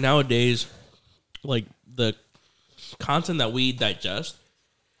because like nowadays, like the content that we digest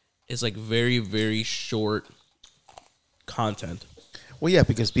is like very, very short content. Well, yeah,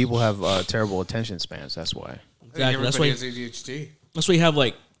 because people have terrible attention spans. That's why. Exactly. That's why has ADHD. That's why you have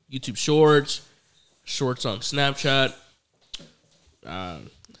like YouTube Shorts, Shorts on Snapchat,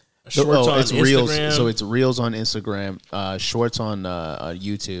 Shorts on it's Instagram. reels. So it's reels on Instagram, shorts on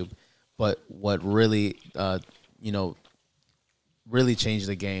YouTube. But what really, really changed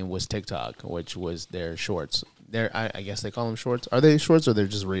the game was TikTok, which was their shorts. I guess they call them shorts. Are they shorts or they're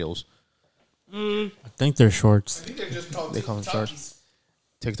just reels? I think they're shorts. I think they're just called They call them shorts.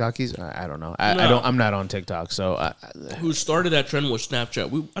 TikTokies? I don't know. No. I'm not on TikTok, so Who started that trend was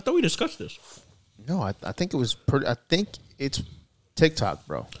Snapchat. I thought we discussed this. no. I think it was pretty. I think it's TikTok,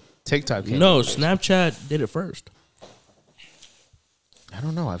 bro. TikTok. came No, up with this. Snapchat did it first. I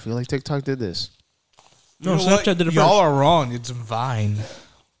don't know. I feel like TikTok did this. No, You know Snapchat what? did it Y'all first. are wrong. It's Vine.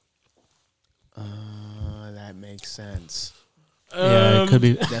 That makes sense. Yeah, it could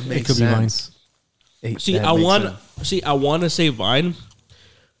be. That It makes could be mine. sense. See, That I makes want sense. I want to say Vine,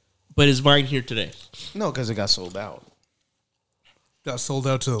 but is Vine here today? No, because it got sold out. Got sold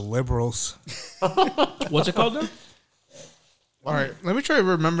out to the liberals. What's it called now? All right, let me try to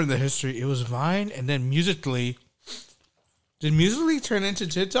remember the history. It was Vine, and then Musically. Did Musically turn into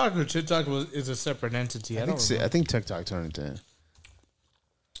TikTok, or TikTok is a separate entity? I don't remember. I think TikTok turned into.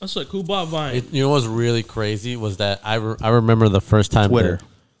 That's like who bought Vine? You know what's really crazy was that I remember the first time Twitter.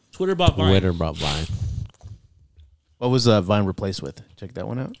 Twitter bought Vine. Twitter brought Vine. What was Vine replaced with? Check that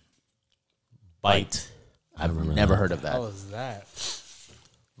one out. Byte. I've remember never that. heard of that. How was that?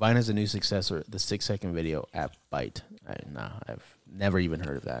 Vine has a new successor, the 6-second video app Byte. I've never even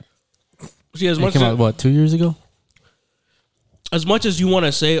heard of that. See, as It much came as, out, what, 2 years ago? as much as you want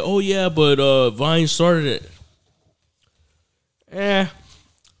to say, oh yeah, but Vine started it.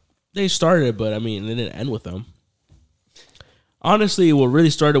 They started it, but I mean, it didn't end with them. Honestly, what really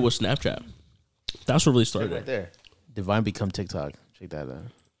started was Snapchat. That's what really started Right it. there. Did Vine become TikTok? Check that out.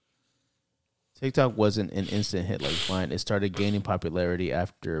 TikTok wasn't an instant hit like Vine. It started gaining popularity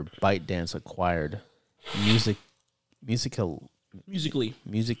after ByteDance acquired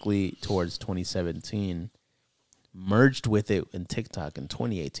Musically towards 2017, merged with it in TikTok in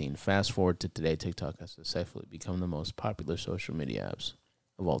 2018. Fast forward to today, TikTok has successfully become the most popular social media apps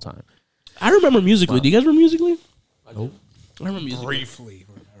of all time. I remember Musically. Do you guys remember Musically? Nope. I remember Musically. Briefly.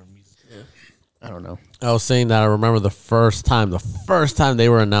 I don't know. I was saying that I remember the first time they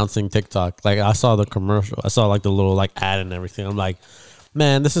were announcing TikTok. Like I saw the commercial, I saw like the little like ad and everything. I'm like,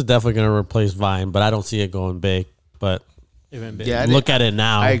 man, this is definitely gonna replace Vine, but I don't see it going big. But Yeah, look at it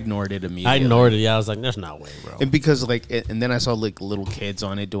now. I ignored it immediately. I ignored it. Yeah, I was like, there's no way, bro. And because and then I saw like little kids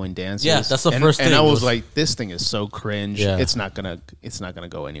on it doing dances. Yeah, that's the and, first And thing I was was- like, this thing is so cringe. Yeah. It's not gonna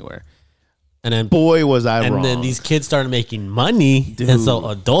go anywhere. And then Boy, was I and wrong. then these kids started making money, and so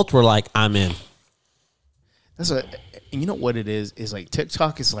adults were like, I'm in. and you know what it is? Is like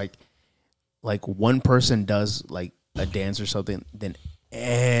TikTok is like one person does like a dance or something, then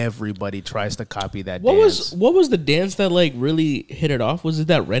everybody tries to copy that dance. What was the dance that like really hit it off? Was it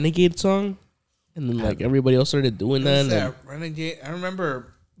that Renegade song? And then like everybody else started doing that. What's and that Renegade? I remember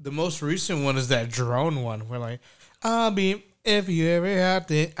the most recent one is that drone one where like, I'll be if you ever have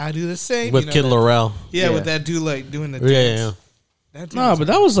to, I do the same. With you know, Kid that- Laurel. Yeah, with that dude like doing the Yeah, dance. yeah. That dude No, was- but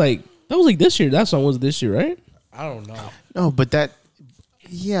that was like this year. That song was this year, right? I don't know. No, but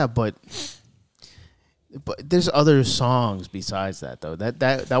but there's other songs besides that though.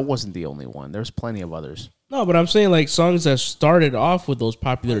 That wasn't the only one. There's plenty of others. No, but I'm saying like songs that started off with those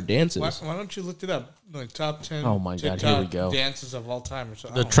popular dances. Why don't you look it up? Like top 10 Oh my God, TikTok here we go. dances of all time or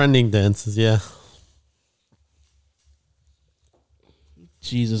something. The trending dances, yeah.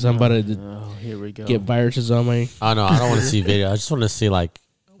 Jesus, I'm about to Oh, here we go. get viruses on my. I know. I don't want to see video. I just want to see like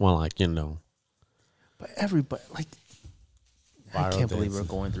you know. But everybody, like, I Viral can't believe dances. we're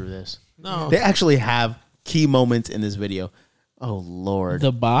going through this. No. They actually have key moments in this video. Oh Lord,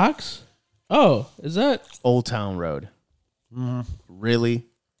 The box? Oh, is that? Old Town Road. Really?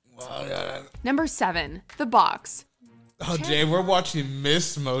 Number 7, The Box. Oh, Jay, we're watching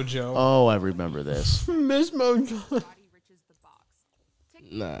Miss Mojo. Oh, I remember this. Miss Mojo. Reaches the box.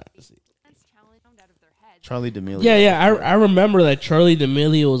 Nah. Charlie D'Amelio. Yeah. I remember that Charlie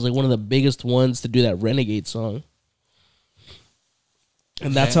D'Amelio was like one of the biggest ones to do that Renegade song.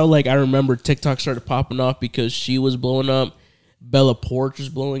 And that's how like I remember TikTok started popping off because she was blowing up. Bella Porch was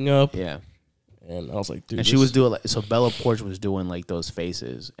blowing up. Yeah. And I was like, dude. And she was doing like, so Bella Porch was doing like those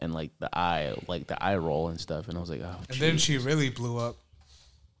faces and like the eye roll and stuff. And I was like, oh, And then she really blew up.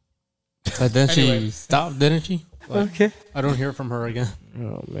 But then Anyway. she stopped, didn't she? Like, Okay. I don't hear from her again.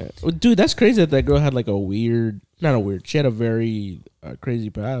 Oh man, well, dude, that's crazy that girl had like a weird, not a weird. She had a very crazy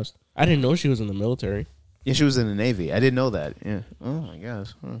past. I didn't know she was in the military. Yeah, she was in the Navy. I didn't know that. Yeah. Oh, I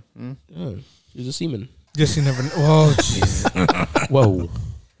guess. Oh, she was a seaman. Just you never know. Whoa, jeez. Whoa.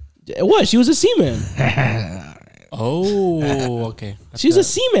 What? She was a seaman. Oh, okay. She's a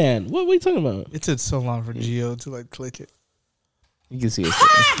seaman. What are you talking about? It took so long for Gio to like click it. You can see it.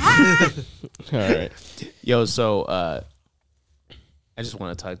 All right. Yo, so I just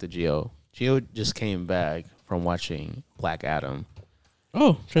want to talk to Gio. Gio just came back from watching Black Adam.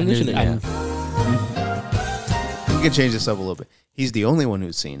 Oh, transitioning. We can change this up a little bit. He's the only one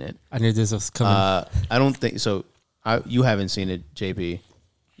who's seen it. I knew this was coming. I don't think so. You haven't seen it, JP.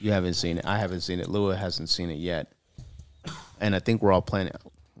 You haven't seen it. I haven't seen it. Lua hasn't seen it yet. And I think we're all planning.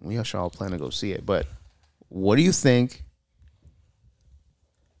 We should all plan to go see it. But what do you think?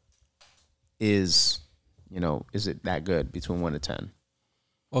 Is it that good between 1 to 10?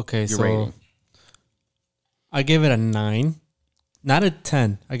 Okay, Your so rating. I gave it a 9. Not a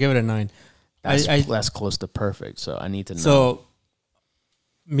 10. I gave it a 9. That's close to perfect. So I need to know. So,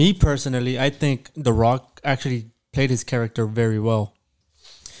 me personally, I think The Rock actually played his character very well.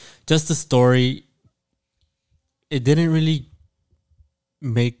 Just the story, it didn't really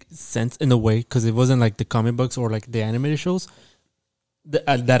make sense in a way because it wasn't like the comic books or like the animated shows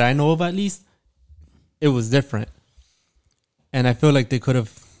that I know of, at least. It was different. And I feel like they could have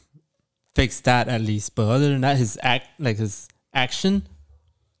fixed that at least. But other than that, his action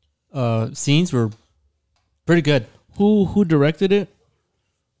scenes were pretty good. Who directed it?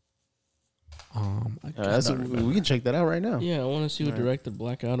 We can check that out right now. Yeah, I want to see who directed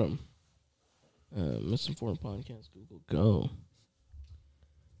Black Adam. Misinformed podcast. Google go.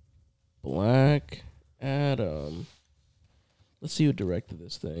 Black Adam. Let's see who directed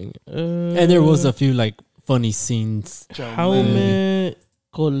this thing. And there was a few like funny scenes. Jaume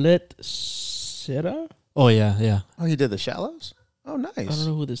Colette Serra? Oh yeah. Oh, he did The Shallows? Oh, nice. I don't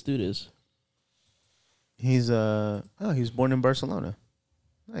know who this dude is. He's born in Barcelona.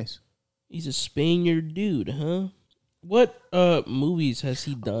 Nice. He's a Spaniard dude, huh? What movies has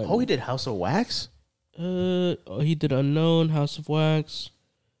he done? Oh, he did House of Wax? He did Unknown, House of Wax.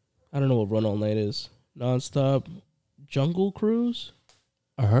 I don't know what Run All Night is. Nonstop. Jungle Cruise?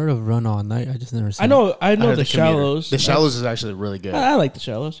 I heard of Run All Night. I just never seen I know it. The heard The Commuter. Shallows. The Shallows is actually really good. I like The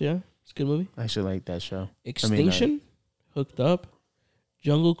Shallows, yeah. It's a good movie. I actually like that show. Extinction, Hooked Up,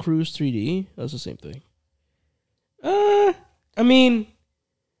 Jungle Cruise 3D. That's the same thing. I mean,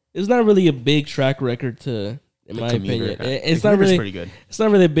 it's not really a big track record to, in my opinion. It's not really pretty good. It's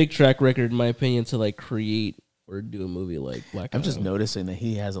not really a big track record, in my opinion, to like create or do a movie like Black Adam. I'm just noticing that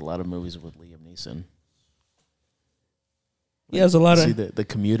he has a lot of movies with Liam Neeson. He has a lot See of. the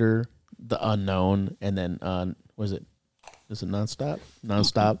Commuter, The Unknown, and then was it? Is it Nonstop?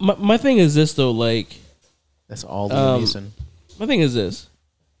 Nonstop. My thing is this though, like That's all Liam Neeson. my thing is this.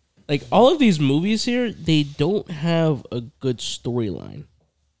 Like all of these movies here, they don't have a good storyline.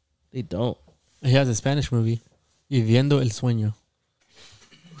 They don't. He has a Spanish movie, Viviendo el Sueño.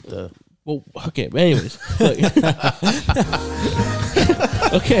 Well, okay, but anyways.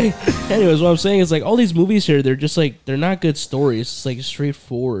 Okay. Anyways, what I'm saying is like all these movies here, they're just like they're not good stories. It's like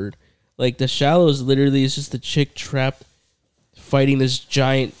straightforward. Like The Shallows literally is just a chick trapped fighting this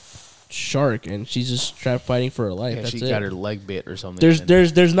giant shark and she's just trapped fighting for her life. Yeah, That's she it. got her leg bit or something.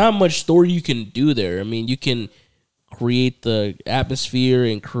 There's not much story you can do there. I mean, you can create the atmosphere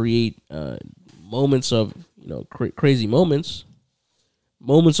and create moments of crazy moments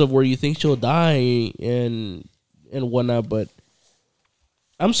of where you think she'll die and whatnot. But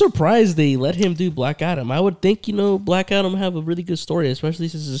I'm surprised they let him do Black Adam. I would think Black Adam have a really good story, especially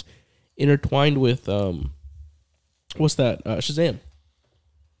since it's intertwined with what's that Shazam.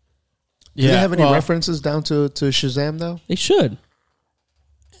 Do they have any well, references down to Shazam though? They should.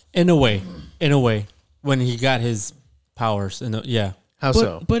 In a way, when he got his powers, yeah. How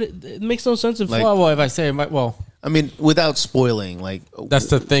so? But it makes no sense if Like- Well, if I say it, well, I mean, without spoiling, like That's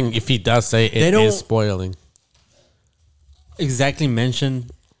the thing. If he does say They it don't- is spoiling. exactly mention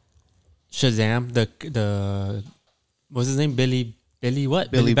Shazam. The what's his name? Billy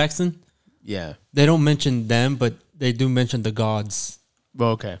what? Billy Billy- Baxton. yeah. They don't mention them, but they do mention the gods,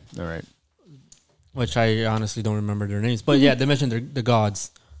 Well, okay, all right. which I honestly don't remember their names. But yeah, they mentioned the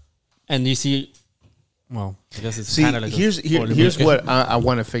gods, and you see. Well, I guess it's See, kind of like here's what I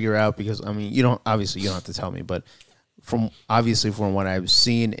want to figure out, because I mean, you don't have to tell me, but from what I've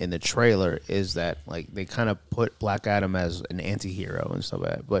seen in the trailer is that like they kind of put Black Adam as an anti-hero and stuff like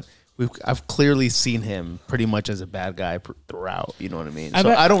that, but I've clearly seen him pretty much as a bad guy throughout. You know what I mean? So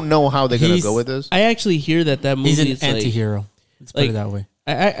I don't know how they're gonna go with this. I actually hear that movie He's an is anti-hero. Let's put it that way.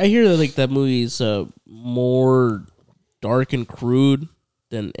 I hear that like that movie is more dark and crude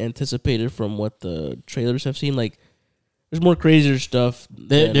than anticipated from what the trailers have seen. Like, there's more crazier stuff.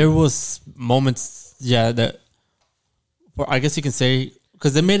 There was moments, yeah, that, I guess you can say,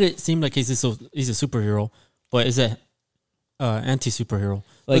 because they made it seem like he's a superhero, but is it anti-superhero?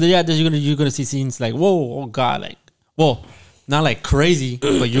 Like- But yeah, you're gonna see scenes like, whoa, oh god, like, whoa, not like crazy,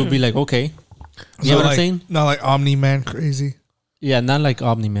 but you'll be like, okay, you know what I'm saying? Not like Omni-Man crazy. Yeah, not like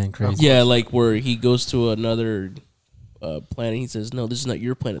Omni-Man crazy. Yeah, like where he goes to another planet. He says, "No, this is not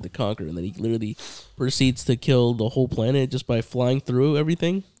your planet to conquer," and then he literally proceeds to kill the whole planet just by flying through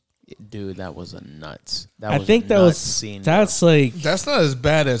everything. Dude, that was a nuts. I think that was scene. that's like That's not as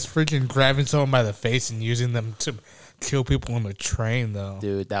bad as freaking grabbing someone by the face and using them to kill people on the train, though.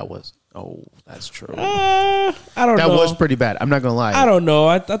 Dude, that was. Oh, that's true. I don't That know. was pretty bad. I'm not gonna lie. I don't know.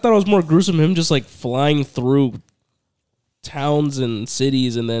 I thought it was more gruesome. Him just like flying through towns and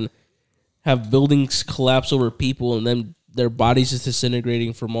cities, and then have buildings collapse over people, and then their bodies just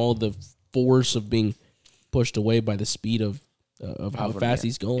disintegrating from all the force of being pushed away by the speed of how fast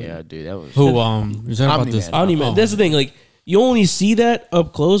he's going. Yeah, dude, that was. Who you're talking about this? Omni-Man. Oh. That's the thing. Like, you only see that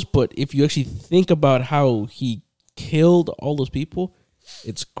up close, but if you actually think about how he killed all those people,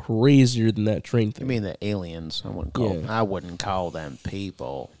 it's crazier than that train I thing. mean, the aliens. I wouldn't call them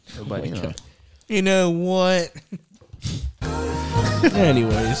people. But you know, You know what?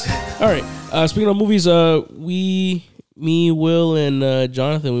 Anyways, all right. Speaking of movies, me, Will, and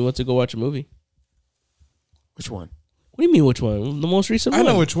Jonathan, we went to go watch a movie. which one? What do you mean, which one? The most recent I one?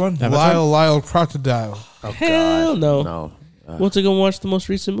 know which one. Avatar? Lyle Crocodile. Oh, Hell God. no. No. We went to go watch the most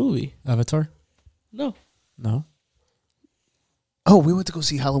recent movie. Avatar? No. No. Oh, we went to go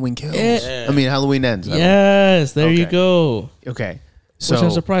see Halloween Kills. Yeah. I mean, Halloween Ends. Yes, there you Okay. go. Okay. So, So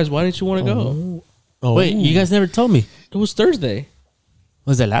I'm surprised. Why didn't you want to go? Oh, Wait, you guys never told me. It was Thursday.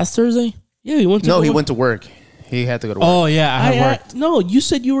 Was it last Thursday? Yeah, he went to no, go he wa- went to work. He had to go to work. Oh yeah, I had worked. No, you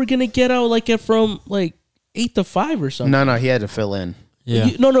said you were gonna get out like from 8 to 5 or something. No, he had to fill in. Yeah,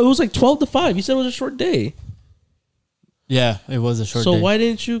 No, it was like 12 to 5. You said it was a short day. yeah, it was a short So day. why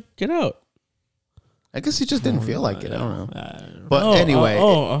didn't you get out? I guess he just didn't feel like it. I don't know. But Oh, anyway,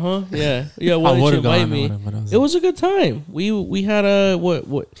 yeah. Why didn't you would've invite gone, me? I would've, but I was- It was a good time. We had a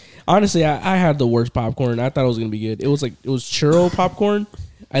what? Honestly, I had the worst popcorn. I thought it was gonna be good. It was churro popcorn.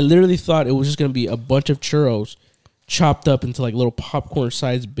 I literally thought it was just gonna be a bunch of churros chopped up into like little popcorn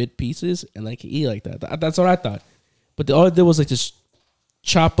sized bit pieces and like eat like that. That's what I thought. But all it did was like just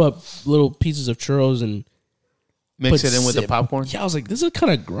chop up little pieces of churros and mix put it in with the sim- popcorn. Yeah, I was like, this is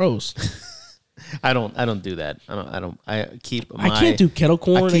kind of gross. I don't do that. I keep my. I can't do kettle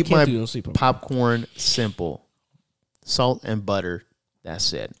corn. I keep can't my do no sweet popcorn. popcorn simple, salt and butter.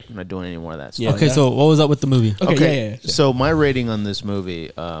 That's it. I'm not doing any more of that stuff. Yeah. Okay, so what was up with the movie? Okay, yeah. So my rating on this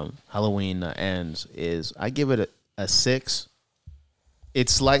movie, Halloween Ends, is I give it a 6.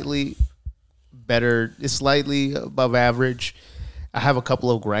 It's slightly better. It's slightly above average. I have a couple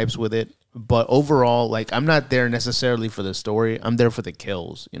of gripes with it, but overall, like, I'm not there necessarily for the story. I'm there for the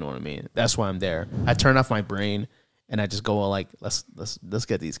kills. You know what I mean? That's why I'm there. I turn off my brain and I just go like, let's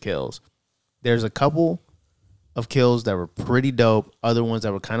get these kills. There's a couple of kills that were pretty dope, other ones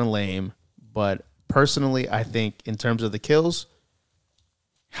that were kind of lame, but personally, I think in terms of the kills,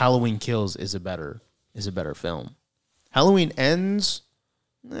 Halloween Kills is a better film. Halloween Ends,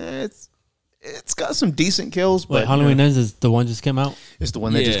 it's got some decent kills, but Wait, Halloween Ends is the one just came out. it's the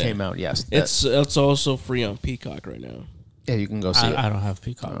one that just Yeah. came out. Yes, It's also free on Peacock right now. yeah, you can go see it. I don't have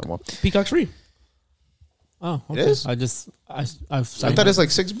Peacock. Well, Peacock's free. Oh, okay. It is? I I thought it's like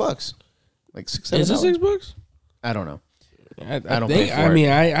 $6, like $6, Is it $7. $6? I don't know. I don't think. pay for I mean,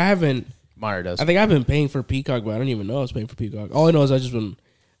 it. I haven't. Meyer does. I think I've been paying for Peacock, but I don't even know I was paying for Peacock. All I know is I just been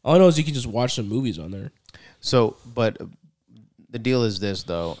All I know is you can just watch some movies on there. So, but the deal is this,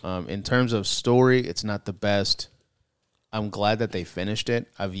 though. In terms of story, it's not the best. I'm glad that they finished it.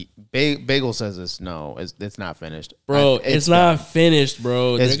 Bagel says it's not finished. Bro, it's not finished,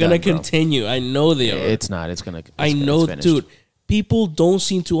 bro. They're going to continue. I know they are. It's not. It's going to. I know, dude. People don't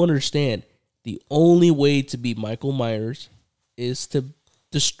seem to understand the only way to beat Michael Myers is to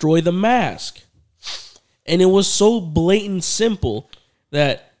destroy the mask. And it was so blatant simple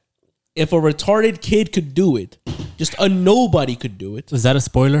that if a retarded kid could do it, just a nobody could do it. Is that a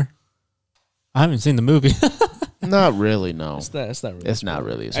spoiler? I haven't seen the movie. Not really, no. It's not really. It's not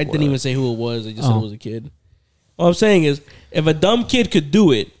really a I didn't even say who it was. I just said it was a kid. All I'm saying is, if a dumb kid could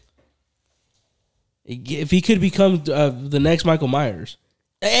do it, if he could become the next Michael Myers,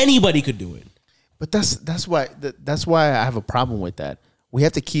 anybody could do it. But that's why I have a problem with that. We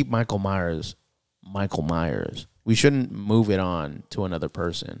have to keep Michael Myers. We shouldn't move it on to another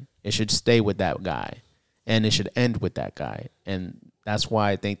person. It should stay with that guy, and it should end with that guy. And that's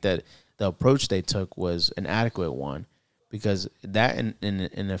why I think that the approach they took was an adequate one, because that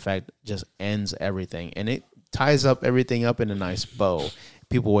in effect just ends everything, and it ties up everything up in a nice bow.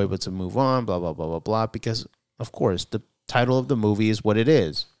 People were able to move on, blah blah blah blah blah. Because of course the title of the movie is what it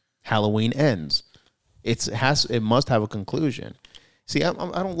is. Halloween ends. It must have a conclusion. See, I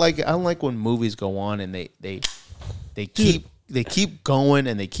don't like when movies go on and they keep going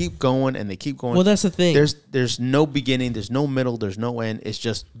and they keep going and they keep going. Well, that's the thing. There's no beginning, there's no middle, there's no end. It's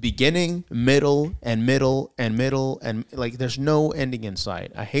just beginning, middle, and middle, and middle, and like there's no ending in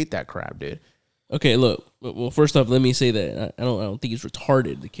sight. I hate that crap, dude. Okay, look. Well, first off, let me say that I don't think he's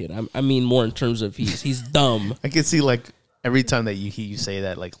retarded. The kid. I mean more in terms of he's dumb. I can see like every time that you say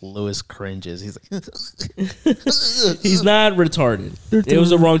that, like Lewis cringes. He's like, he's not retarded. It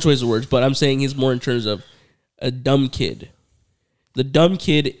was the wrong choice of words, but I'm saying he's more in terms of a dumb kid. The dumb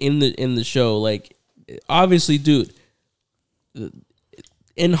kid in the show, like obviously, dude.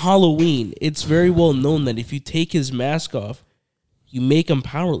 In Halloween, it's very well known that if you take his mask off, you make him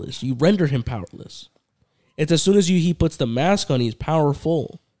powerless. You render him powerless. It's as soon as he puts the mask on, he's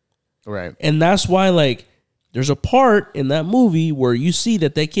powerful. Right. And that's why, like, there's a part in that movie where you see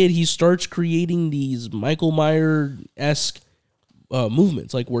that kid, he starts creating these Michael Myers-esque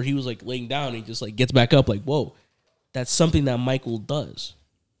movements, like where he was like laying down and he just like gets back up, like, whoa, that's something that Michael does.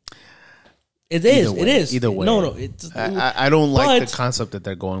 It is. Either way. No. I don't like the concept that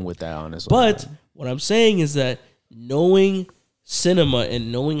they're going with that, honestly. But what I'm saying is that knowing cinema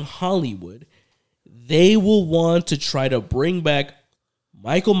and knowing Hollywood, they will want to try to bring back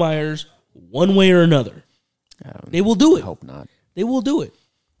Michael Myers one way or another. They will do it. I hope not. They will do it.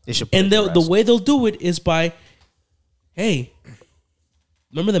 They should. And the way they'll do it is by, hey,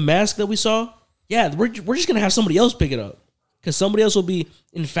 remember the mask that we saw? Yeah, we're just gonna have somebody else pick it up because somebody else will be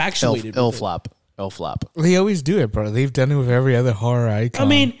infatuated. L flop. They always do it, bro. They've done it with every other horror icon. I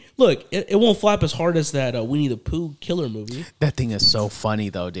mean, look, it won't flop as hard as that Winnie the Pooh killer movie. That thing is so funny,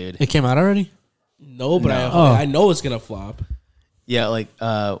 though, dude. It came out already? No, but I know it's gonna flop. Yeah, like,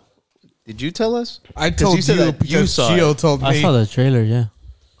 did you tell us? I told you because Gio told me. I saw the trailer, yeah.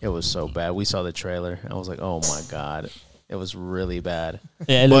 It was so bad. We saw the trailer. I was like, oh my God. It was really bad.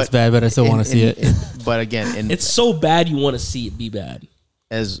 Yeah, it looks bad, but I still want to see it. But again, it's so bad you want to see it be bad.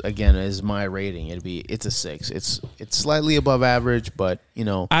 As my rating, it's a 6. It's slightly above average, but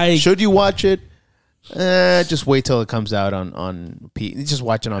should you watch it? Just wait till it comes out on just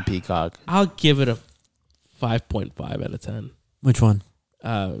watch it on Peacock. I'll give it a 5.5 out of 10. Which one?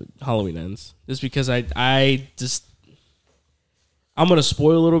 Halloween Ends. Just because I'm gonna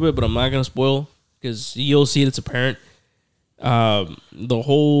spoil a little bit, but I'm not gonna spoil because you'll see it's apparent. The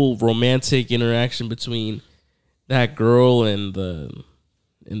whole romantic interaction between that girl and the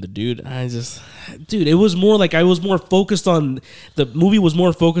dude, it was more like I was more focused on the movie was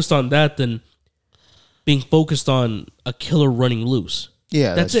more focused on that than being focused on a killer running loose.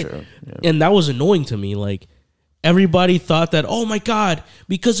 Yeah, that's it. true. Yeah. And that was annoying to me. Like everybody thought that, oh my God,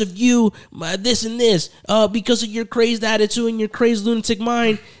 because of you, this and this, because of your crazed attitude and your crazed lunatic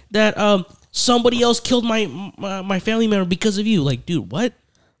mind, that somebody else killed my family member because of you. Like, dude, what?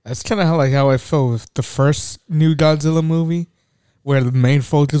 That's kind of how I felt with the first new Godzilla movie, where the main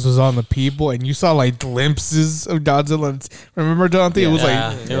focus was on the people, and you saw like glimpses of Godzilla. Remember, Jonathan? Yeah,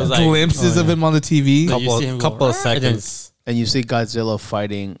 it was like glimpses of him on the TV. Couple of seconds, and you see Godzilla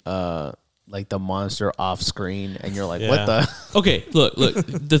fighting like the monster off screen, and you're like, what the? Okay, look.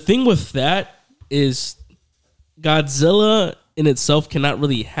 The thing with that is Godzilla in itself cannot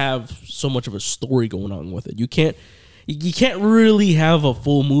really have so much of a story going on with it. You can't really have a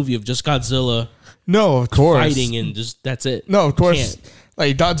full movie of just Godzilla. No, of course. Fighting and just that's it. No, of course.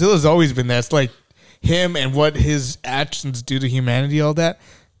 Like Godzilla's always been that. It's like him and what his actions do to humanity. All that.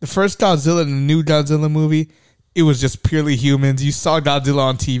 The first Godzilla and the new Godzilla movie, it was just purely humans. You saw Godzilla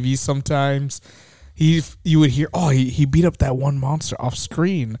on TV sometimes. You would hear, he beat up that one monster off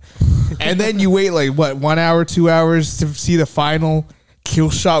screen, and then you wait like what 1 hour, 2 hours to see the final kill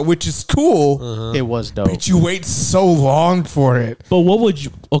shot, which is cool. It was dope. But you wait so long for it. But what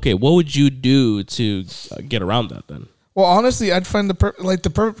would you do to get around that then? Well, honestly, I'd find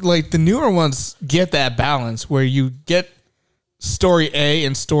the newer ones get that balance where you get story A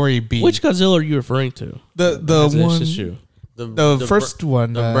and story B. Which Godzilla are you referring to? The one, issue. the first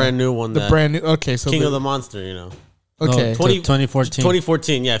one, the brand new one, the brand new. Okay, so King of the Monster, you know. Okay, 2014.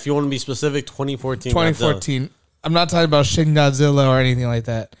 2014. Yeah, if you want to be specific, 2014. 2014. I'm not talking about Shin Godzilla or anything like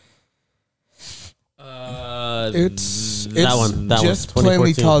that. It's that one. That just one.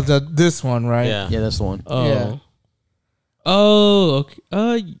 plainly called this one, right? Yeah. Yeah, that's the one. Oh. Yeah. Oh,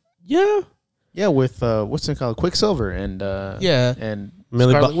 okay. Yeah. Yeah, with what's it called? Quicksilver and Yeah. and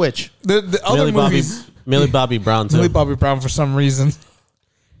Millie Scarlet Bo- Witch. The other movies, Millie Bobby Brown too. Millie Bobby Brown for some reason.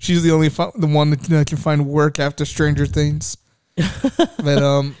 She's the only the one that can find work after Stranger Things.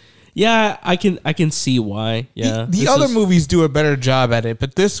 But Yeah, I can see why. Yeah. the other movies do a better job at it,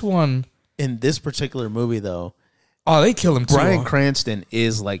 but this one, In this particular movie, though, they kill him too. Bryan Cranston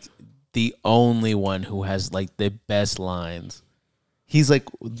is like the only one who has like the best lines. He's like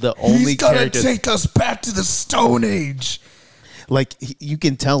the only He's gonna character. take us back to the Stone Age. Like you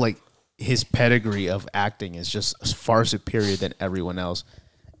can tell, like his pedigree of acting is just far superior than everyone else.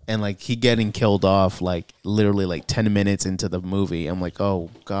 And like he getting killed off like literally like 10 minutes into the movie. I'm like, oh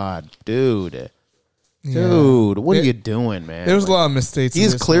God, dude, what are you doing, man? There was a lot of mistakes. He's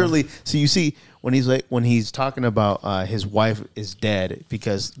in this clearly so you see when he's talking about his wife is dead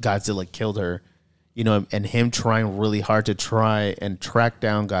because Godzilla killed her, you know, and him trying really hard to try and track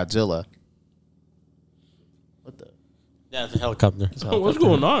down Godzilla. What the? Yeah, it's a helicopter. What's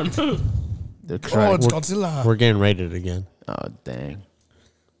going on? one. It's Godzilla. We're getting rated again. Oh dang.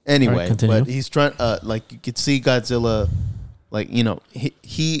 Anyway, Alright, continue. but he's trying. Like you could see Godzilla, like you know,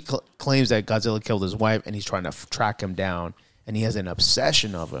 he claims that Godzilla killed his wife, and he's trying to track him down, and he has an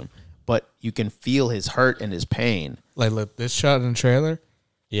obsession of him. But you can feel his hurt and his pain. Like, look, this shot in the trailer,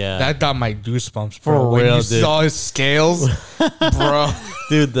 Yeah, that got my goosebumps, bro. For When real, you dude. saw his scales, bro.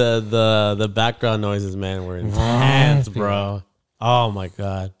 dude. The background noises, man, were intense, bro. Oh my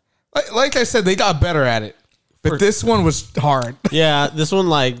god. Like I said, they got better at it, but this one was hard. Yeah, this one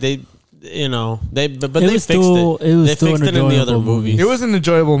like they but they It fixed was still- it. it was They still fixed an it in the other enjoyable movies. It was an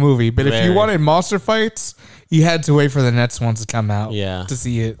enjoyable movie, but if you Very. wanted monster fights, you had to wait for the next ones to come out. Yeah. To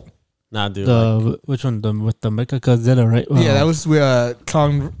see it. Nah, dude. Like, Which one? With the Mecha Godzilla, right? Yeah, that was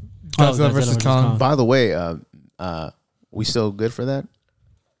Kong, Godzilla versus Kong. By the way, we still good for that?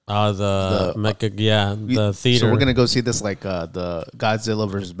 the Mecha, the theater. So we're gonna go see this like the Godzilla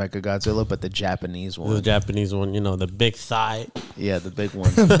versus Mecha Godzilla, but the Japanese one. the Japanese one, the big thigh. Yeah, the big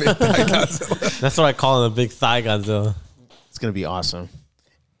one. That's what I call it, the big thigh Godzilla. It's gonna be awesome.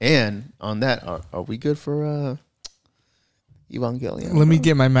 And on that, are we good for Evangelion? Let me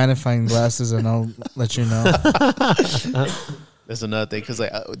get my magnifying glasses and I'll let you know. That's another thing because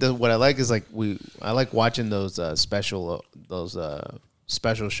like what I like is like I like watching those special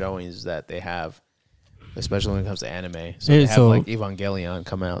showings that they have, especially when it comes to anime. So they have like Evangelion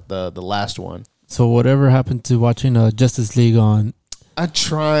come out, the last one. So whatever happened to watching Justice League on? I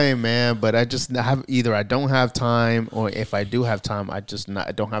try, man, but I just have I don't have time, or if I do have time, I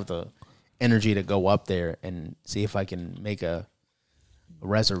don't have the energy to go up there and see if I can make a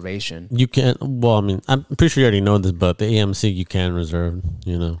reservation. You can. Well, I mean, I'm pretty sure you already know this, but the AMC you can reserve.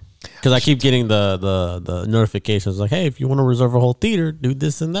 Because I keep getting the notifications like, hey, if you want to reserve a whole theater, do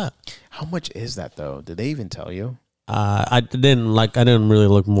this and that. How much is that though? Did they even tell you? I didn't really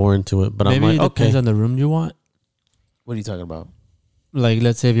look more into it, but Maybe I'm it like, depends okay. on the room you want. What are you talking about? Like,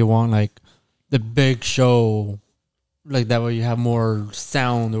 let's say if you want like the big show, like that where you have more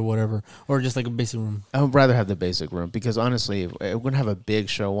sound or whatever, or just like a basic room. I would rather have the basic room because honestly, if we're gonna have a big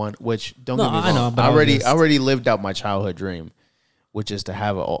show one, which don't get me wrong, I know, but I already lived out my childhood dream, which is to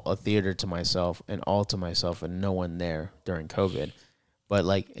have a theater to myself and all to myself and no one there during COVID. But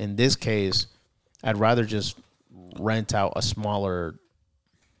like in this case, I'd rather just rent out a smaller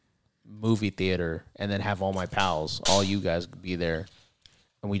movie theater and then have all my pals, all you guys be there,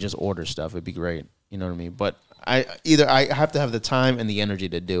 and we just order stuff. It'd be great. You know what I mean? But I have to have the time and the energy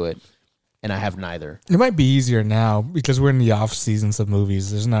to do it, and I have neither. It might be easier now because we're in the off seasons of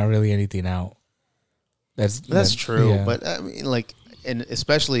movies. There's not really anything out. That's true, yeah. but I mean, like, and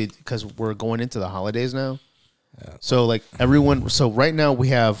especially because we're going into the holidays now, So like everyone. So right now we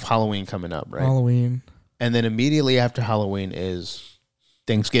have Halloween coming up, right? Halloween. And then immediately after Halloween is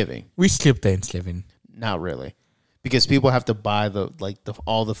Thanksgiving. We skip Thanksgiving. Not really, because people have to buy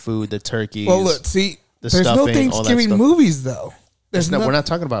all the food, the turkeys. Well, look, see, the there's no stuffing, all that Thanksgiving stuff. movies though. There's We're not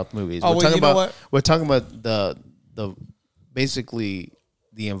talking about movies. Oh, we're well, talking you know about what? we're talking about the basically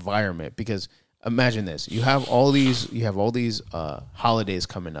the environment, because imagine this. You have all these holidays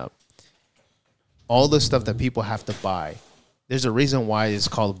coming up. All the stuff that people have to buy. There's a reason why it's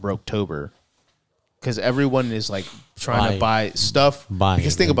called Broketober. Because everyone is like trying to buy stuff.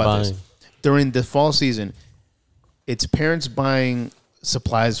 Because think about this. During the fall season, it's parents buying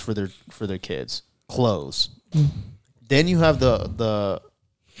supplies for their kids, clothes. Then you have the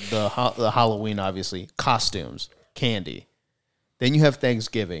Halloween, obviously, costumes, candy. Then you have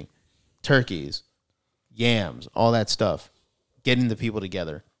Thanksgiving, turkeys, yams, all that stuff. Getting the people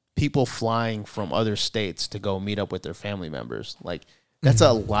together. People flying from other states to go meet up with their family members. Like, that's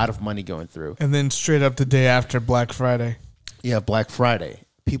a lot of money going through. And then straight up the day after Black Friday. Yeah, Black Friday.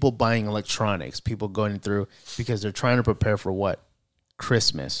 People buying electronics. People going through because they're trying to prepare for what?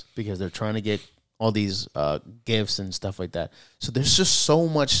 Christmas. Because they're trying to get all these gifts and stuff like that. So there's just so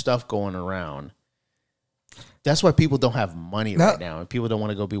much stuff going around. That's why people don't have money right now. And people don't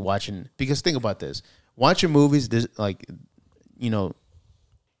want to go be watching. Because think about this. Watching movies,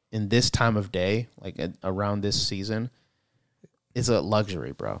 in this time of day, like around this season, is a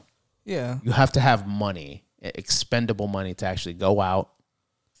luxury, bro. Yeah. You have to have money, expendable money, to actually go out,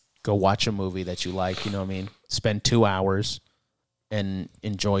 go watch a movie that you like, you know what I mean? Spend 2 hours and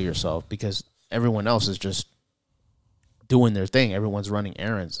enjoy yourself, because everyone else is just doing their thing. Everyone's running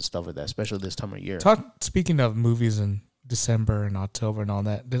errands and stuff like that, especially this time of year. Speaking of movies in December and October and all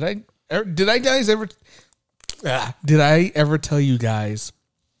that, did I ever tell you guys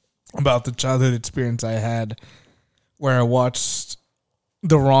about the childhood experience I had where I watched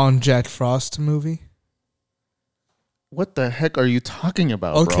the wrong Jack Frost movie? What the heck are you talking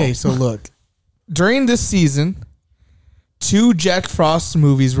about, Okay, bro? so look. During this season, 2 Jack Frost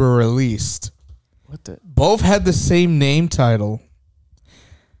movies were released. What the? Both had the same name title.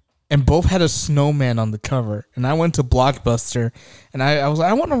 And both had a snowman on the cover. And I went to Blockbuster and I was like,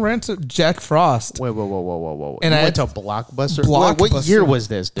 I want to rent a Jack Frost. Whoa. And I I went to Blockbuster? What year was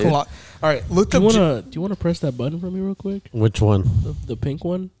this, dude? All right, look Do up. you want to press that button for me real quick? Which one? The pink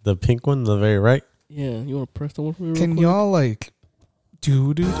one? The pink one, the very right? Yeah, you want to press the one for me real Can quick? y'all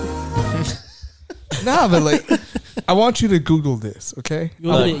do? Nah, but like, I want you to Google this, okay? You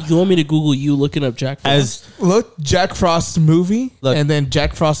want me to Google you looking up Jack Frost? Look Jack Frost movie, Look. and then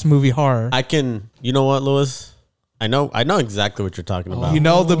Jack Frost movie horror. I can. You know what, Lewis? I know exactly what you're talking about. You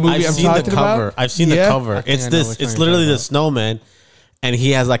know the movie I've I'm seen talking the cover. about? I've seen the Yeah? cover. I think It's I know this. which It's one you're literally talking the about. snowman, and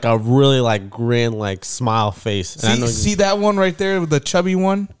he has like a really like grin, like smile face. And I know See that one right there, with the chubby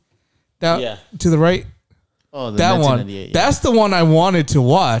one, down Yeah. to the right. Oh, the That one. 1998, yeah. That's the one I wanted to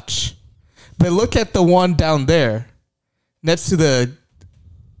watch. But look at the one down there, next to the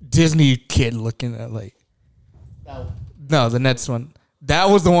Disney kid looking at like. No, the next one. That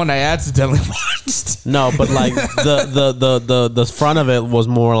was the one I accidentally watched. No, but like the front of it was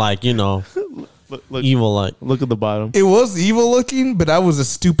more like, you know, Look, evil like. look at the bottom. It was evil looking, but I was a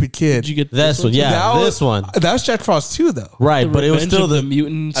stupid kid. Did you get This one, yeah, That this was- one, That's Jack Frost too, though. right? But it was Revenge still of the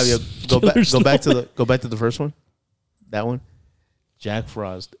mutants. Oh, yeah. Go Killer back Snow. to the first one. That one. Jack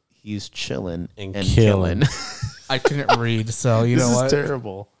Frost. He's chilling And and killing. killing. I couldn't read, so you This know is what?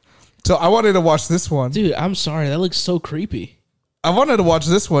 terrible. So I wanted to watch this one. Dude, I'm sorry. That looks so creepy. I wanted to watch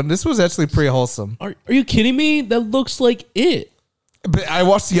this one. This was actually pretty wholesome. Are you kidding me? That looks like it. But I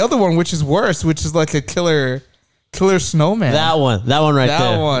watched the other one, which is worse, which is like a killer snowman. that one right That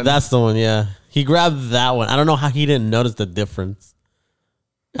there. one. That's the one. Yeah, he grabbed that one. I don't know how he didn't notice the difference.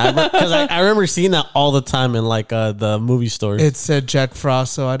 Because I remember seeing that all the time in like the movie stores. It said Jack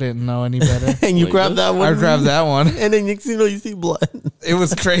Frost, so I didn't know any better. And you grab that one. I grabbed that one. And then next thing you know, you see blood. It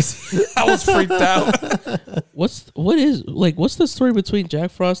was crazy. I was freaked out. What's the story between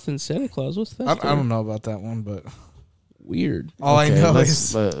Jack Frost and Santa Claus? What's that? I story? don't know about that one, but Weird. all I know let's,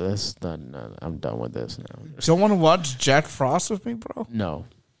 is let's not. I'm done with this now. don't want to watch Jack Frost with me, bro. No,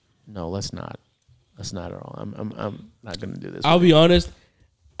 let's not. Let's not at all. I'm not gonna do this. I'll be honest.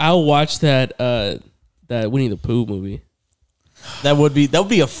 I'll watch that Winnie the Pooh movie. That would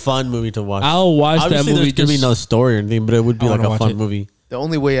be a fun movie to watch. I'll watch Obviously, that movie. there's gonna be Just, no story or anything, but it would be I like wanna a watch fun it. movie. The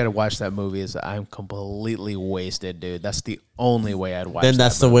only way I'd watch that movie is I'm completely wasted, dude. That's the only way I'd watch. Then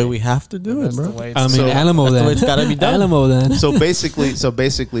that's that the way movie. we have to do it, That's bro. the way I it's mean, So- Alamo that's the then. way it's gotta be done. Alamo then. So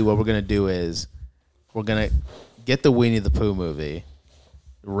basically, what we're gonna do is we're gonna get the Winnie the Pooh movie,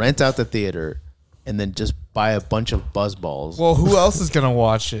 rent out the theater, and then just buy a bunch of Buzzballs. Well, who else is gonna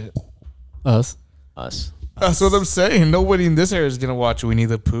watch it? Us. Us. That's what I'm saying. Nobody in this area is gonna watch Winnie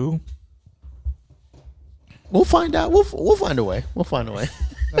the Pooh. We'll find out. We'll find a way. We'll find a way.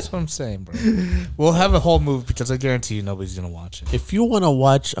 That's what I'm saying, bro. We'll have a whole movie because I guarantee you nobody's gonna watch it. If you want to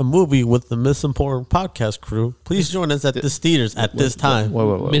watch a movie with the Missing Porn podcast crew, please join us at this theaters at this time.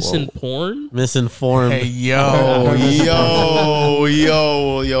 Missing porn? Misinformed. Hey, yo.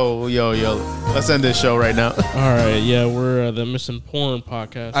 Yo. Let's end this show right now. All right, yeah, we're the Missing Porn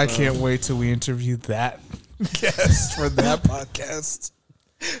podcast. I can't wait till we interview that guest for that podcast.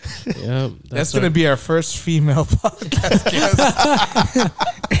 Yeah, That's going to be our first female podcast guest.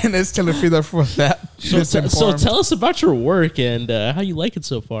 And it's going to be there for that. So tell us about your work and how you like it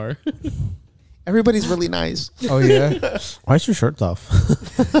so far. Everybody's really nice. Oh, yeah? Why is your shirt off?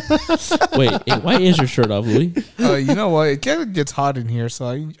 Wait, why is your shirt off, Louis? You know what? It kind of gets hot in here, so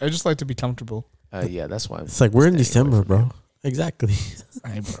I just like to be comfortable. Yeah, that's why. It's like we're in December, bro. Exactly.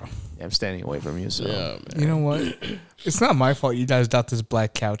 Hey, bro. Yeah, I'm standing away from you, so. Yeah, You know what? It's not my fault you guys got this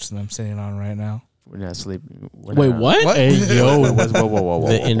black couch that I'm sitting on right now. We're not sleeping. Wait, what? What? Hey, yo. Whoa.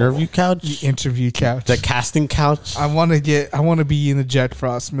 The interview couch? The interview couch. The casting couch? I want to be in the Jack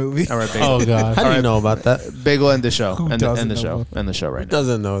Frost movie. All right, Bagel. Oh God. How do you know about that? Bagel, end the show. Who End doesn't the know show. about End the show right Who now.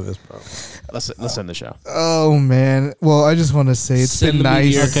 doesn't know this, bro? Let's end the show. Oh man. Well, I just want to say it's Send been the nice.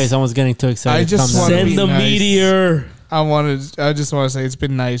 meteor. Okay, someone's getting too excited. I just Calm down. wanna Send be the nice. meteor. I just want to say it's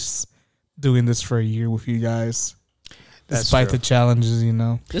been nice doing this for a year with you guys. That's Despite true. the challenges, you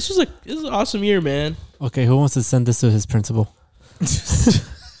know. This was an awesome year, man. Okay, who wants to send this to his principal?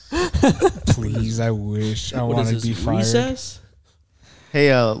 Please, I wish. I What want to is be this, fired. recess?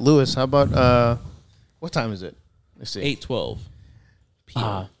 Hey, Lewis, how about what time is it? Let's see. 8:12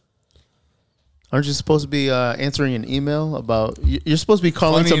 p.m. Aren't you supposed to be answering an email about? You're supposed to be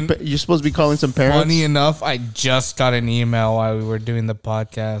calling Funny You're supposed to be calling some parents. Funny enough, I just got an email while we were doing the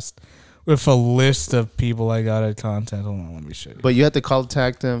podcast with a list of people I got to contact. Hold on, let me show you. But you have to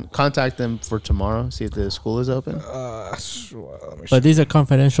contact them for tomorrow. See if the school is open. Let me show But these are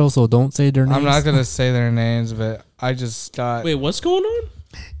confidential, so don't say their names. I'm not gonna say their names, but I just got. Wait, what's going on?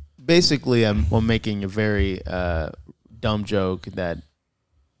 Basically, I'm making a very dumb joke that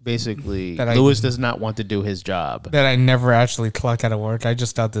basically That I- Lewis does not want to do his job. that I never actually clock out of work. I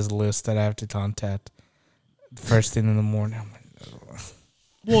just got this list that I have to contact first thing in the morning.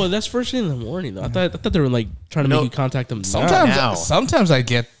 Well, that's first thing in the morning, though. I thought they were like trying to No. make you contact them. Now. Sometimes I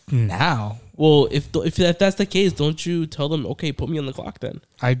get now. Well, if that's the case, don't you tell them, okay, put me on the clock then?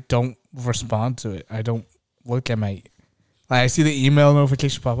 I don't respond to it. I don't look at my. Like I see the email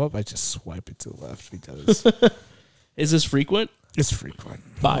notification pop up. I just swipe it to the left because Is this frequent? it's frequent.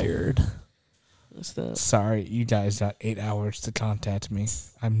 Fired. What's that? Sorry, you guys got 8 hours to contact me.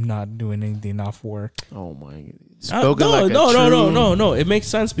 I'm not doing anything off work. Oh my! No, Spoken like a true- no. It makes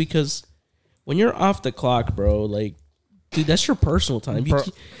sense because when you're off the clock, bro, like, dude, that's your personal time. Bro.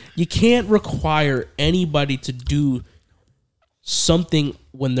 You can't require anybody to do something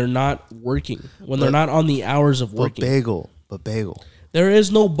when they're not working, when they're not on the hours of But working. bagel. There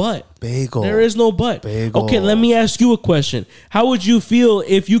is no but. Bagel. There is no but. Bagel. Okay, let me ask you a question. How would you feel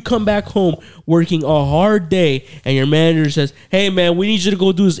if you come back home working a hard day and your manager says, hey, man, we need you to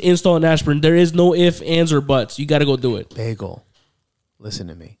go do this install in aspirin. There is no ifs, ands, or buts. You got to go do it. Bagel. Listen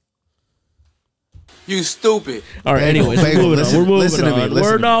to me. You stupid. All right, Bagel, anyways, Bagel, we're moving listen- on. We're moving listen to me, on.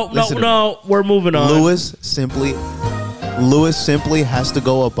 listen to me. We're moving on. Lewis simply has to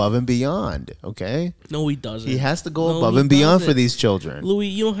go above and beyond. Okay, No, he doesn't. he has to go No, above he and beyond doesn't. for these children. Louis,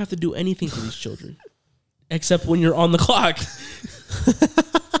 you don't have to do anything for these children. Except when you're on the clock.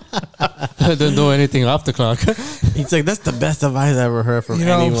 Don't do anything off the clock. He's like, that's the best advice I ever heard from You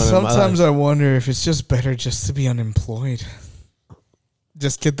know, anyone in my sometimes life. I wonder if it's just better just to be unemployed.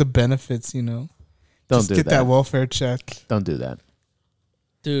 Just get the benefits, you know. Don't Just do get that. that welfare check. Don't do that.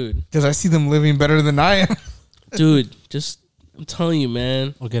 Dude, Because I see them living better than I am. I'm telling you,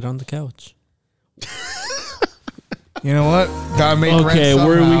 man. We'll get on the couch. You know what? Gotta make Okay, rent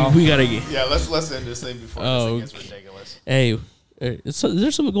somehow. we got to get. Yeah, let's end this thing before Oh, this thing gets ridiculous. Hey, is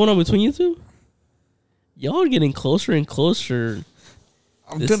there something going on between you two? Y'all are getting closer and closer.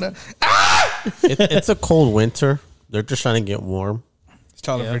 I'm This- gonna. It's a cold winter. They're just trying to get warm. It's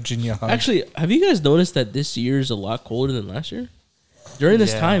called a Virginia hug. Actually, have you guys noticed that this year is a lot colder than last year? During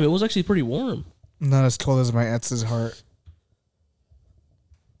this time, it was actually pretty warm. Not as cold as my ex's heart.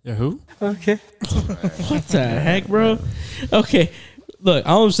 Yeah, who? What the heck, bro? Okay, look,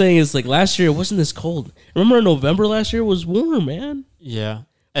 all I'm saying is, like, last year it wasn't this cold. Remember in November last year was warm, man. Yeah.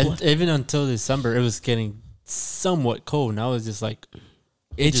 And even until December, it was getting somewhat cold. Now it's just like,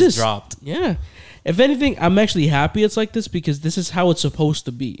 It just dropped. Yeah. If anything, I'm actually happy it's like this because this is how it's supposed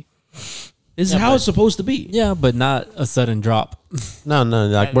to be. This is how it's supposed to be. Yeah, but not a sudden drop. No,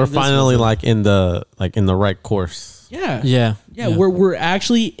 like we're finally like in the right course. Yeah. We're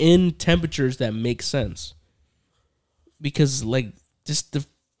actually in temperatures that make sense. Because like just the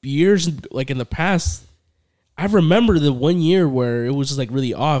years like in the past, I remember the one year where it was just like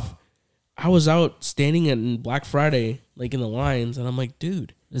really off. I was out standing in Black Friday, like in the lines, and I'm like,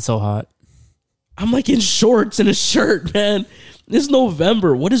 dude, it's so hot. I'm like in shorts and a shirt, man. It's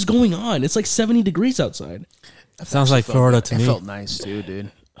November. What is going on? It's like 70 degrees outside. Sounds like Florida to me. It felt nice too,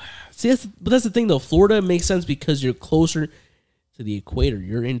 dude. See, that's the thing though. Florida makes sense because you're closer to the equator.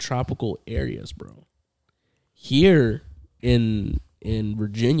 You're in tropical areas, bro. Here in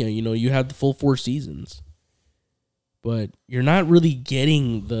Virginia, you know, you have the full 4 seasons, but you're not really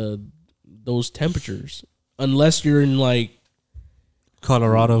getting those temperatures unless you're in like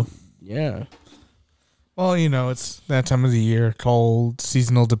Colorado. Yeah. Well, you know, it's that time of the year, cold,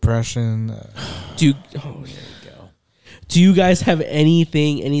 seasonal depression. There you go. Do you guys have any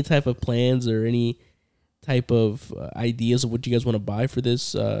type of plans or any type of ideas of what you guys want to buy for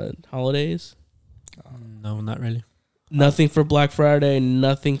this holidays? No, not really. Nothing for Black Friday,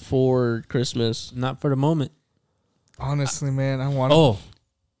 nothing for Christmas. Not for the moment. Honestly, man, I want. Oh,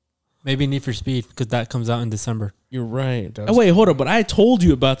 maybe Need for Speed because that comes out in December. You're right. Oh, wait, hold up. But I told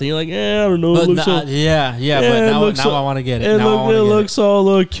you about that. You're like, I don't know. But but now I want to get it. It looks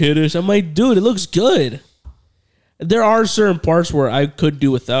all kiddish. I'm like, dude, it looks good. There are certain parts where I could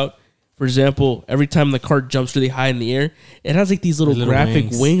do without. For example, every time the car jumps really high in the air, it has like these little graphic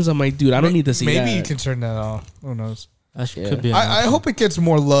wings. I'm like, dude, I don't need to see that. Maybe you can turn that off. Who knows? That could be. I hope it gets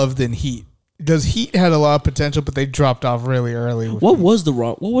more love than Heat. Because Heat had a lot of potential, but they dropped off really early. What was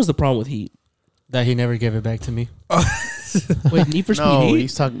the problem with Heat? That he never gave it back to me. Wait, Need for Speed Heat?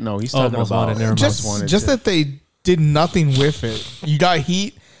 He's talking about just that they did nothing with it. You got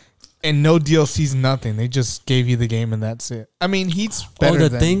Heat and no DLCs, nothing. They just gave you the game and that's it. I mean, Heat's better.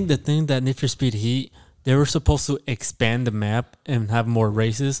 The thing that Need for Speed Heat, they were supposed to expand the map and have more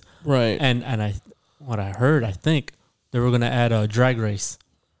races, right? And I think they were gonna add a drag race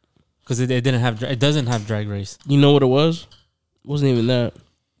because it doesn't have drag race. You know what it was? It wasn't even that.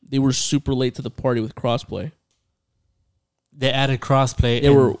 They were super late to the party with crossplay. They added crossplay. They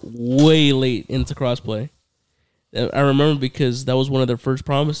were way late into crossplay. I remember because that was one of their first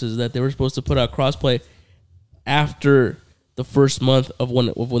promises that they were supposed to put out crossplay after the first month of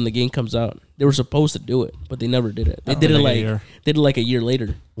when the game comes out. They were supposed to do it, but they never did it. They did it like a year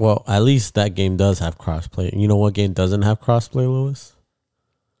later. Well, at least that game does have crossplay. You know what game doesn't have crossplay, Lewis?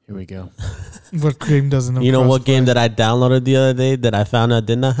 Here we go. What game doesn't have crossplay? You know what game that I downloaded the other day that I found out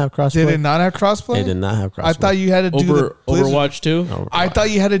did not have crossplay? Did it not have crossplay? It did not have crossplay. I thought you had to do the Overwatch 2? I thought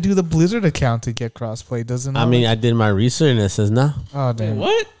you had to do the Blizzard account to get crossplay. Doesn't it? I mean, I did my research and it says no. Oh, damn.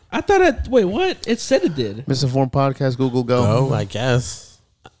 What? I thought wait, what? It said it did. Misinformed Podcast, Google Go. Oh, I guess.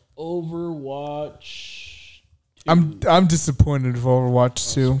 Overwatch. I'm disappointed with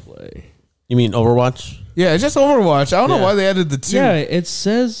Overwatch 2. You mean Overwatch? Yeah, it's just Overwatch. I don't know why they added the 2. Yeah, it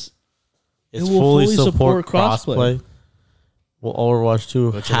says It's it will fully support crossplay. Well, Overwatch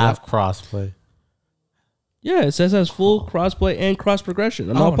 2 have crossplay. Yeah, it says it has full crossplay and cross progression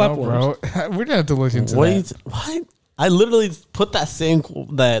on all platforms. No, bro. We're gonna have to look into that. What? I literally put that same,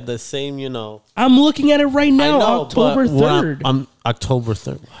 the same, you know. I'm looking at it right now, know, October 3rd. I'm October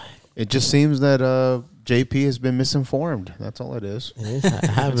 3rd. It just seems that JP has been misinformed. That's all it is. I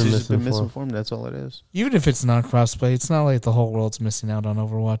have been misinformed. That's all it is. Even if it's not crossplay, it's not like the whole world's missing out on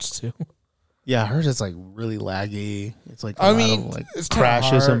Overwatch 2. Yeah, I heard it's like really laggy. It's like it's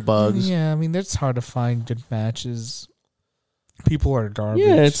crashes and bugs. Yeah, I mean, it's hard to find good matches. People are garbage.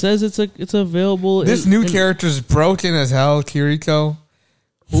 Yeah, it says it's available. This new character's broken as hell, Kiriko.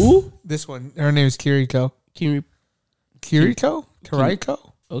 Who? This one. Her name is Kiriko. Kiriko? Kiriko?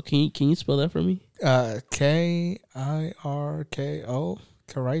 Oh, can you spell that for me? Kirko.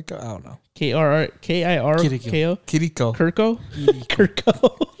 Kiriko? I don't know. Kiriko. Kiriko. Kirko.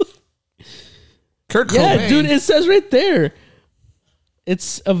 Kurt yeah, Cobain. dude, it says right there.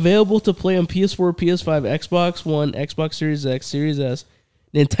 It's available to play on PS4, PS5, Xbox One, Xbox Series X, Series S,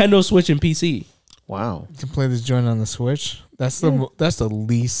 Nintendo Switch, and PC. Wow. You can play this joint on the Switch. That's the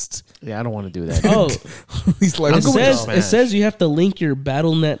least. Yeah, I don't want to do that. Oh, least it says you have to link your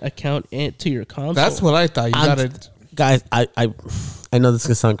Battle.net account to your console. That's what I thought. You got to. Guys, I know this is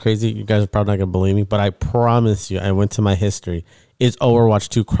going to sound crazy. You guys are probably not going to believe me, but I promise you, I went to my history. Is Overwatch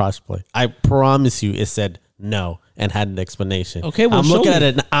 2 crossplay? I promise you it said no and had an explanation. Okay, well, I'm looking at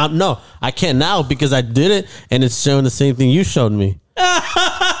it. No, I can't now because I did it and it's showing the same thing you showed me.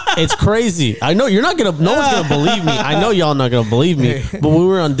 It's crazy. I know you're not gonna. No one's gonna believe me. I know y'all not gonna believe me. But we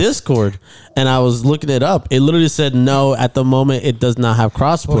were on Discord and I was looking it up. It literally said no. At the moment, it does not have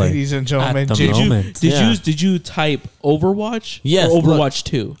crossplay. Ladies and gentlemen, At the moment. Did you type Overwatch? Yes, Or look. Overwatch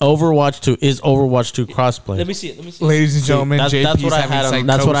 2. Overwatch 2 is Overwatch 2 crossplay. Let me see it. ladies and gentlemen, that's JP's what I having had.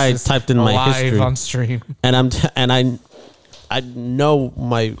 That's what I psychosis typed in my live history on stream. And I know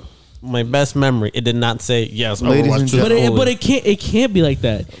my best memory. It did not say yes. Ladies Overwatch and 2 gentlemen. But it can't be like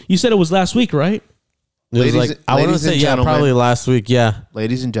that. You said it was last week, right? It was Ladies- like I want to ladies and say yeah, gentlemen. probably last week. Yeah.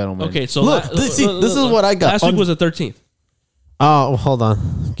 Ladies and gentlemen. Okay, so Look, this is what I got. Last week was the 13th. Oh, hold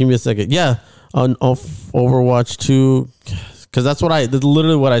on. Give me a second. Yeah, on Overwatch 2, because that's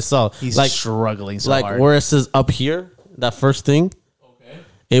literally what I saw. He's like struggling so like hard. where it says up here, that first thing. Okay.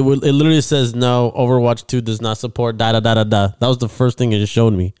 It literally says no. Overwatch 2 does not support da da da da da. That was the first thing it just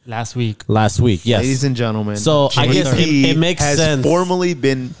showed me Last week. last week. Yes. Ladies and gentlemen. So, I guess JP it makes has sense. formally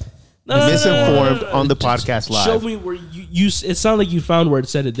been No. misinformed on the podcast live. Show me where you. It sounded like you found where it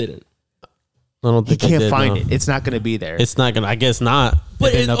said it didn't. I don't He think I can't did, find no. it. It's not going to be there. It's not gonna. I guess not.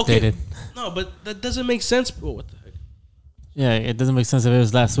 But been okay. updated. No, but that doesn't make sense. Oh, what the heck? Yeah, it doesn't make sense if it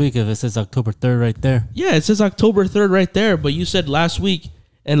was last week if it says October 3rd right there. Yeah, it says October 3rd right there, but you said last week,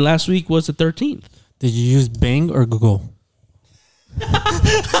 and last week was the 13th. Did you use Bing or Google?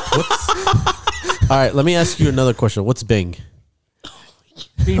 All right. Let me ask you another question. What's Bing?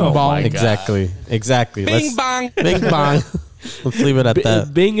 Bing Oh bong. my God. Exactly. Bing bong. Bing bong. Let's leave it at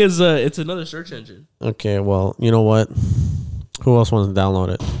that. Bing is it's another search engine. Okay. Well, you know what? Who else wants to download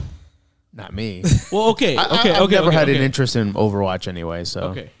it? not me. Well, okay, okay, I've okay. never okay, had okay. an interest in Overwatch anyway. So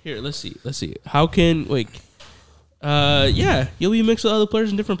Okay, here, let's see. How can yeah, you'll be mixed with other players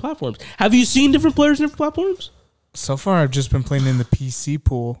in different platforms. Have you seen different players in different platforms? So far, I've just been playing in the PC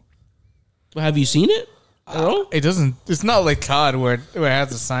pool. Have you seen it at all? It doesn't. It's not like COD where it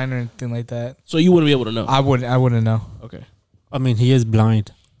has a sign or anything like that. So you wouldn't be able to know. I wouldn't know. Okay. I mean, he is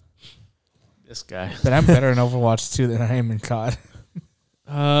blind. this guy. But I'm better in Overwatch 2 than I am in COD.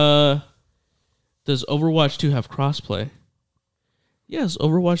 Does Overwatch 2 have crossplay? Yes,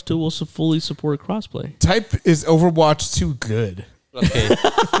 Overwatch 2 will fully support crossplay. Type is Overwatch 2 good. Okay.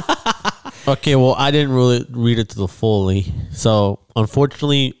 Okay, well, I didn't really read it to the fully. So,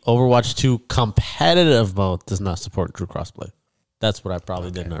 unfortunately, Overwatch 2 competitive mode does not support true crossplay. That's what I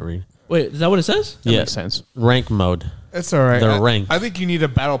probably did not read. Wait, is that what it says? That Yeah. makes sense. Rank mode. It's all right. They're ranked. I think you need a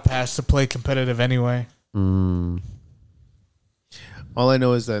battle pass to play competitive anyway. All I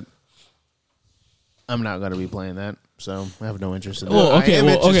know is that I'm not going to be playing that, so I have no interest in that. Oh, okay, I am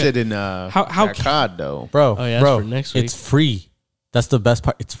well, okay. interested in How that COD, though. Bro, Oh, yeah, that's for next week. it's free. That's the best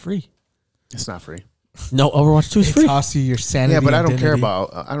part. It's free. It's not free. No, Overwatch 2 is It free. costs you your sanity. Yeah, but I don't care identity.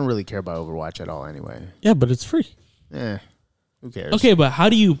 about. I don't really care about Overwatch at all, anyway. Yeah, but it's free. Who cares? Okay, but how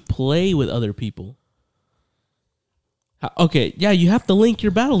do you play with other people? Okay, yeah, you have to link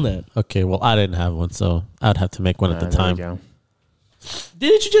your BattleNet. Okay, well, I didn't have one, so I'd have to make one at the There we time. go.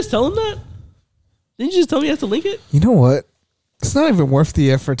 Didn't you just tell him that? Didn't you just tell me you have to link it? You know what? It's not even worth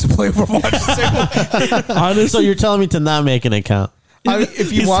the effort to play Overwatch 2. Honestly, So you're telling me to not make an account? I mean,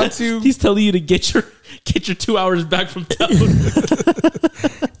 if you want to, he's telling you to get your 2 hours back from town.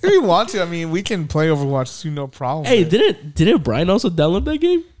 if you want to, I mean, we can play Overwatch 2, no problem. Hey, didn't Brian also download that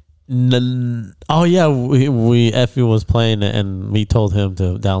game? Oh yeah, we Effie was playing it, and we told him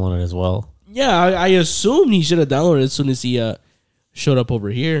to download it as well. Yeah, I assumed he should have downloaded it as soon as he showed up over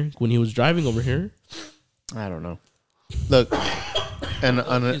here when he was driving over here. I don't know. Look, and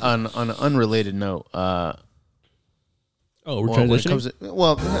on an unrelated note, Oh, we're when it transitioning. comes to,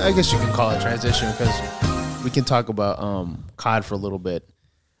 well, I guess you can call it transition because we can talk about COD for a little bit.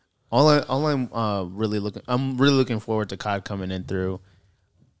 I'm really looking forward to COD coming in through.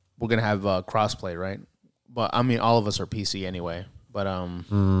 We're gonna have crossplay, right? But I mean, all of us are PC anyway. But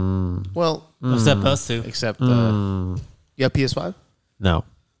well, Except us two. except you have PS5. No,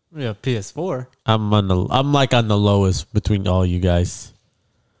 We have PS4. I'm like on the lowest between all you guys.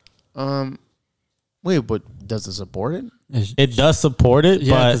 Wait, but does it support it? It does support it,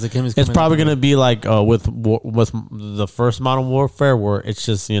 Yeah, but 'cause the game is it's coming probably out. gonna be like with the first Modern Warfare, where it's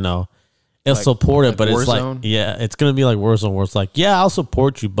just it'll Like- support it, like but it's Warzone? like it's gonna be like Warzone, where it's like I'll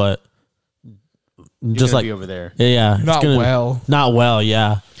support you, but You're just gonna like be over there. yeah, it's Not gonna- well. not well,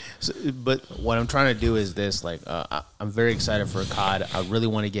 yeah. So, but what I'm trying to do is this: like, I'm very excited for COD. I really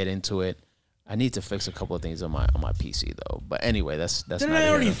want to get into it. I need to fix a couple of things on my PC though. But anyway, that's Didn't not I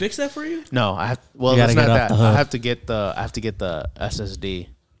already here. fix that for you? No, I have. Well, You that's gotta not get off that. the hook. I have to get the SSD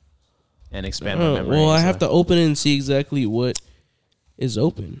and expand my memory. Well, I so- have to open it and see exactly what is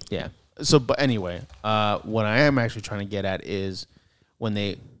open. Yeah. So, but anyway, what I am actually trying to get at is when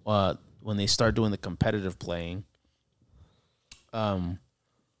they when they start doing the competitive playing,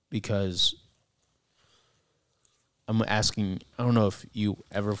 because I'm asking, I don't know if you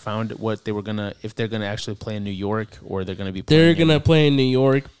ever found what they were if they're gonna actually play in New York or they're gonna be. They're gonna play in New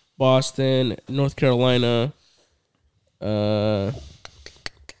York, Boston, North Carolina. I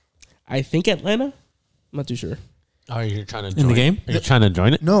think Atlanta. I'm not too sure. Oh, you're trying to In the game? Are you trying to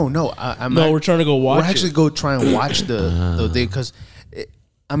join it? No, We're trying to go watch. We're actually go try and watch the day because,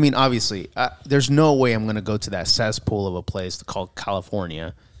 I mean, obviously, there's no way I'm gonna go to that cesspool of a place called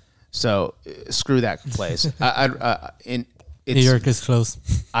California. So screw that place. New York is close.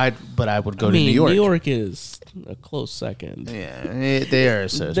 But I would go to New York. New York is a close second. Yeah, they are.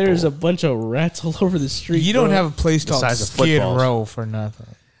 There's a bunch of rats all over the street. You don't have a place The called size of Skid footballs. Row for nothing.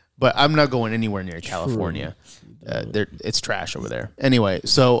 But I'm not going anywhere near California. It's trash over there. Anyway,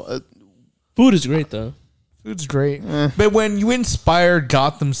 so food is great though. Food's great. But when you inspire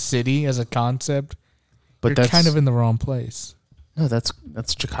Gotham City as a concept, you're that's kind of in the wrong place. no, that's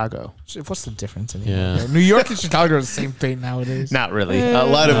Chicago. What's the difference anymore? Yeah. New York and Chicago are the same thing nowadays. Not really. A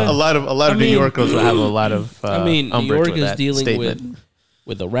lot of New Yorkers will have a lot of. New umbrage York with is that dealing statement.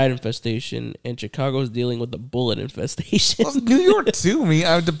 with a rat infestation, and Chicago's dealing with a bullet infestation. Well, New York too.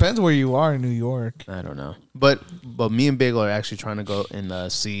 It depends where you are in New York. I don't know, but me and Bagel are actually trying to go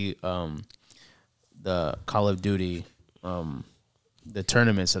and see the Call of Duty, the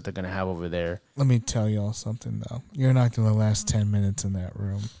tournaments that they're gonna have over there. Let me tell y'all something though. You're not going to last 10 minutes in that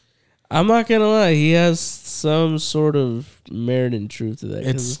room. I'm not gonna lie, he has some sort of merit and truth to that.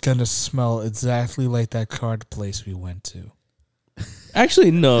 It's going to smell exactly like that card place we went to.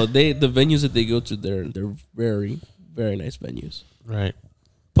 Actually, no. The venues that they go to, they're very, very nice venues. Right.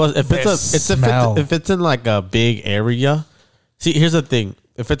 Plus, if it's in like a big area. See, here's the thing: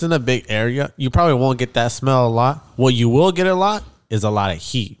 if it's in a big area, you probably won't get that smell a lot. What you will get a lot is a lot of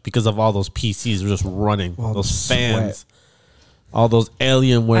heat because of all those PCs just running, Well, those the fans, sweat. all those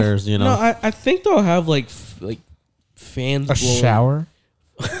Alienwares. You know, No, I think they'll have like fans. A blowing. shower?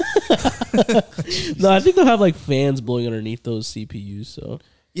 No, I think they'll have like fans blowing underneath those CPUs. So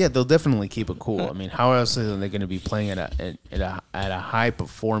Yeah, they'll definitely keep it cool. I mean, how else are they going to be playing at a high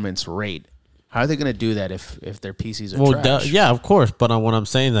performance rate? How are they going to do that if their PCs are trash? yeah, of course. But what I'm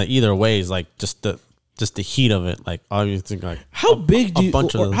saying that either way is like just the heat of it. Like obviously, like how big do you,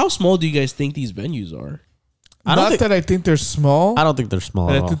 bunch of or them. how small do you guys think these venues are? Not that I think they're small. I don't think they're small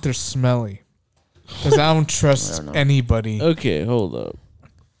But at I all. think they're smelly. Because I don't trust anybody. Okay, hold up.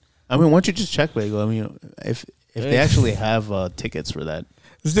 I mean, why don't you just check, Bagel? I mean, if they actually have tickets for that.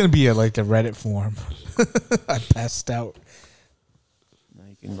 There's going to be a Reddit forum. I passed out.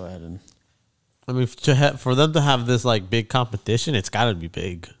 You can go ahead and. I mean, for them to have this like big competition, it's got to be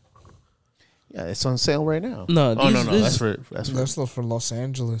big. Yeah, it's on sale right now. No, That's for That's for Los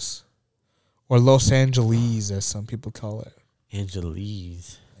Angeles. Or Los Angeles, as some people call it.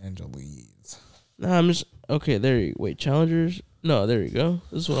 Angeles. Nah, I'm just okay. There you wait. Challengers. No, there you go.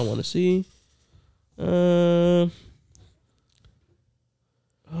 This is what I want to see. Oh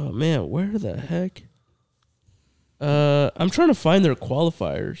man, where the heck? I'm trying to find their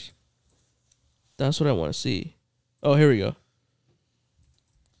qualifiers. That's what I want to see. Oh, here we go.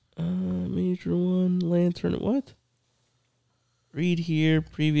 Major one, Lantern. What? Read here.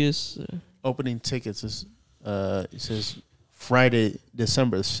 Previous. Opening tickets is it says Friday,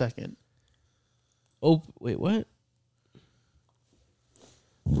 December 2nd. Oh wait, what?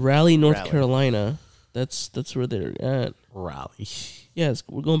 Raleigh, North Carolina. That's where they're at. Raleigh. Yes,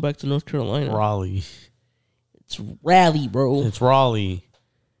 we're going back to North Carolina. Raleigh. It's Raleigh, bro. It's Raleigh.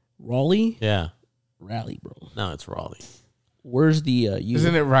 Raleigh? Yeah. Raleigh, bro. No, it's Raleigh. Where's the U?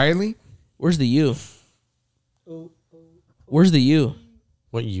 Isn't it Riley? Where's the U? Where's the U?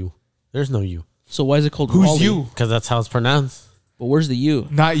 What U? There's no U. So why is it called Who's Raleigh? you? Because that's how it's pronounced. But where's the U?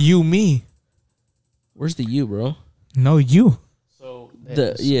 Not you, me. Where's the U, bro? No, you.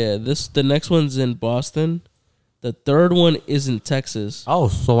 The next one's in Boston. The third one is in Texas. Oh,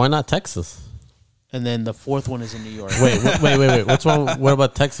 so why not Texas? And then the fourth one is in New York. Wait. What's wrong? What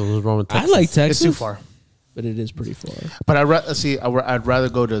about Texas? What's wrong with Texas? I like Texas. It's too far. But it is pretty far. But I'd rather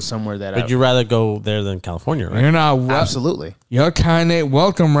go to somewhere that. Would you rather go there than California, right? You're not Absolutely. You're kind of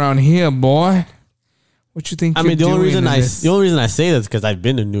welcome around here, boy. What you think? I mean, the only reason I say this is because I've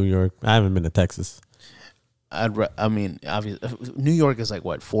been to New York. I haven't been to Texas. Obviously, New York is like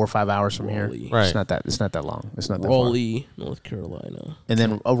what 4 or 5 hours from here. Right. It's not that long. It's not that Raleigh, North Carolina. And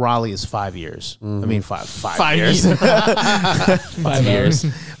then Raleigh is 5 years. Mm-hmm. I mean, five years. 5 hours.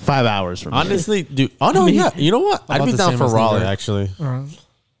 5 hours from here. Honestly, dude. Oh no, yeah. You know what? I'd About be the down same for as New Raleigh. York. Actually,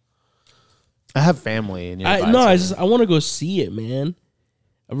 I have family nearby. I want to go see it, man.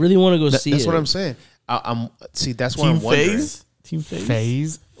 I really want to go see That's it. what I'm saying. See. That's what I'm wondering. Team Phase.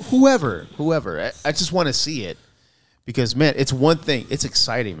 Phase. Whoever. I just want to see it because man, it's one thing. It's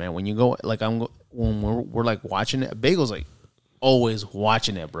exciting, man. When you go, like when we're like watching it. Bagel's like always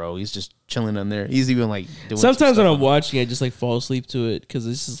watching it, bro. He's just chilling on there. He's even like doing. Sometimes when some I'm watching, I just like fall asleep to it because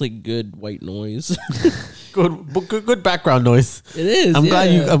it's just like good white noise. Good background noise. It is. I'm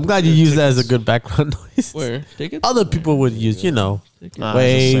yeah. glad you use that as a good background noise. Where tickets? Other people would use, it's the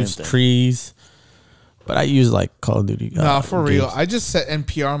waves, same thing. trees. But I use like Call of Duty. Nah, for real. games. I just set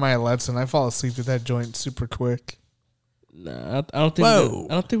NPR on my Alexa and I fall asleep with that joint super quick. Nah, I don't think. Whoa.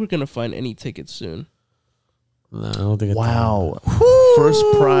 I don't think we're gonna find any tickets soon. No, I don't think. Wow. First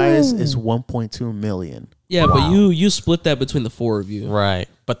prize is 1.2 million. Yeah, but you split that between the four of you. Right,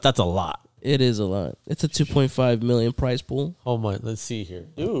 but that's a lot. It is a lot. It's a 2.5 million prize pool. Oh my, let's see here,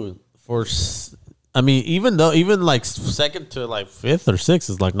 dude. Even like second to like fifth or sixth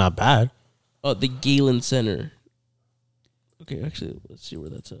is like not bad. Oh, the Galen Center. Okay, actually, let's see where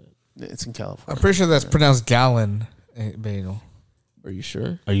that's at. It's in California. I'm pretty sure that's pronounced gallon, Bagel. Are you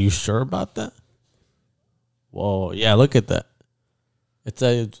sure? Are you sure about that? Whoa, yeah, look at that. It's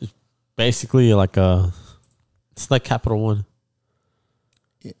basically like it's like Capital One.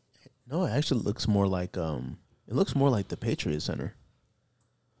 No, it actually looks more like it looks more like the Patriot Center.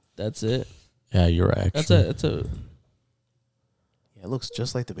 That's it. Yeah, you're right. Actually. That's a. Yeah, it looks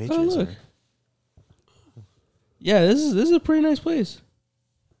just like the Patriot look. Center. Yeah, this is a pretty nice place.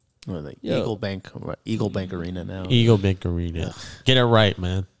 Or like Yo. Eagle Bank Arena now. Eagle Bank Arena. Get it right,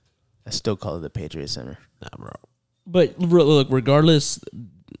 man. I still call it the Patriot Center. Nah, bro. But look, regardless,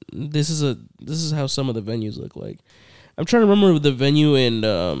 this is how some of the venues look like. I'm trying to remember the venue in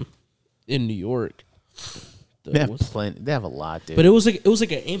New York. They have plenty. They have a lot, dude. But it was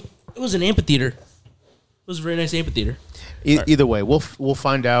an amphitheater. It was a very nice amphitheater. Either way, we'll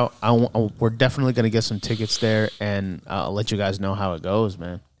find out. We're definitely gonna get some tickets there, and I'll let you guys know how it goes,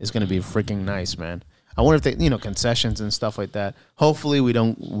 man. It's gonna be freaking nice, man. I wonder if they, concessions and stuff like that. Hopefully, we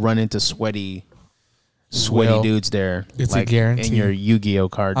don't run into sweaty dudes there. It's like a guarantee. in your Yu-Gi-Oh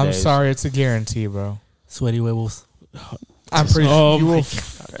card. I'm days. sorry, it's a guarantee, bro. Sweaty werewolves. I'm pretty Oh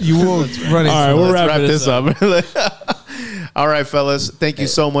sure you will run into All right, we'll Let's wrap this this up. All right, fellas. Thank you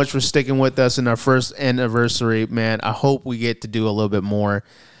so much for sticking with us in our first anniversary, man. I hope we get to do a little bit more.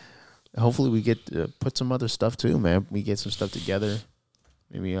 Hopefully, we get to put some other stuff too, man. We get some stuff together.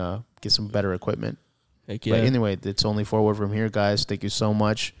 Maybe get some better equipment. Heck yeah. But anyway, it's only forward from here, guys. Thank you so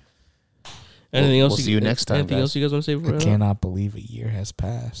much. Anything else? We'll see you next time, Anything guys. else you guys want to say? I cannot believe a year has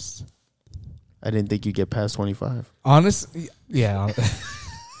passed. I didn't think you'd get past 25. Honestly, yeah.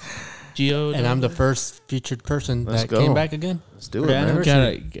 Geo, And I'm the first featured person Let's that go. came back again. Let's do For it, the man.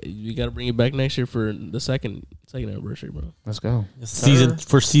 anniversary. you gotta bring it back next year for the second anniversary, bro. Let's go.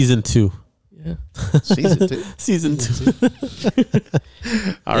 Season 2. Yeah. Season 2. Season 2.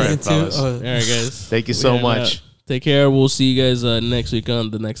 All right, Season fellas. 2, All right, guys. Thank you We so heading much. out. Take care. We'll see you guys next week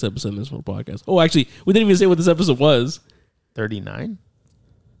on the next episode of This More Podcast. Oh, actually, we didn't even say what this episode was. 39?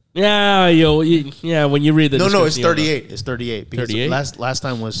 Yeah, when you read the No, description, it's you'll know. 38. It's 38. Because 38? last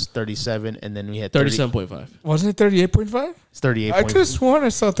time was 37, and then we had 30. 37.5. Wasn't it 38.5? It's 38. I could have sworn I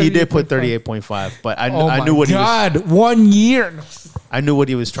saw 38.5. He did put 38.5, but I knew what God, 1 year. I knew what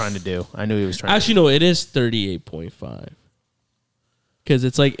he was trying to do. I knew he was trying. Actually, no, it is 38.5. Because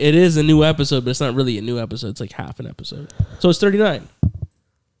it's like, it is a new episode, but it's not really a new episode. It's like half an episode. So it's 39.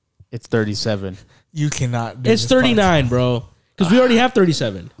 It's 37. You cannot do It's this 39, bro. Because we already have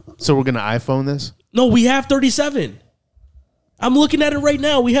 37. So we're gonna iPhone this. No, we have 37. I'm looking at it right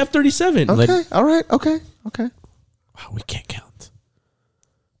now. We have 37. Okay. All right. Okay. Okay. Wow, we can't count.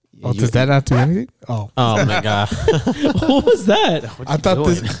 Oh, does that not do anything? Oh, Oh my god. What was that? I thought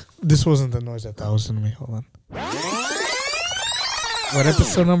doing? this wasn't the noise I thought it was gonna be. Hold on. What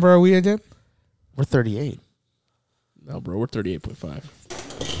episode number are we again? We're 38. No, bro, we're 38.5.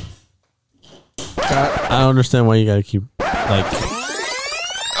 I don't understand why you gotta keep like.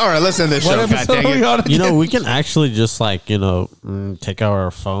 All right. Let's end this What show. God episode dang are we it. on? We can actually just like take out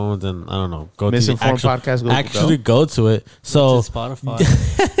our phones and I don't know go Misinformed to the podcast. actually go to it. So To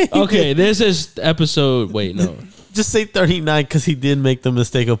Spotify. Okay, this is episode. Wait, no. just say 39 because he did make the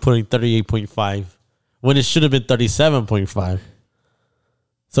mistake of putting 38.5 when it should have been 37.5.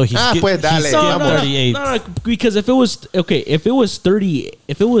 So he's pues dale. skipped No, no, 38. No, because if it was 30, if it was 30,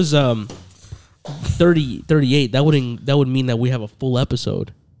 38, that would mean that we have a full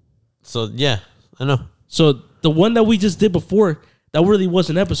episode. So yeah, I know. So the one that we just did before, that really was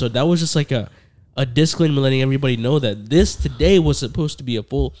an episode. That was just like a disclaimer letting everybody know that this today was supposed to be a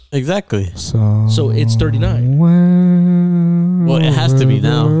full. Exactly. So it's 39. Well, it has to be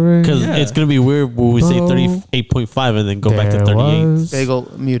now because Yeah. it's gonna be weird when we say 38.5 and then go back to There 38. was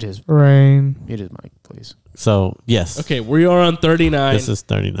Bagel, mute his rain. mic, please. So yes, Okay, we are on 39. this is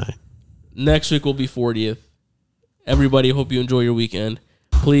 39. Next week will be 40th. Everybody, hope you enjoy your weekend.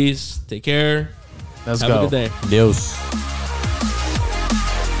 Please take care. Let's Have go. a good day. Adios.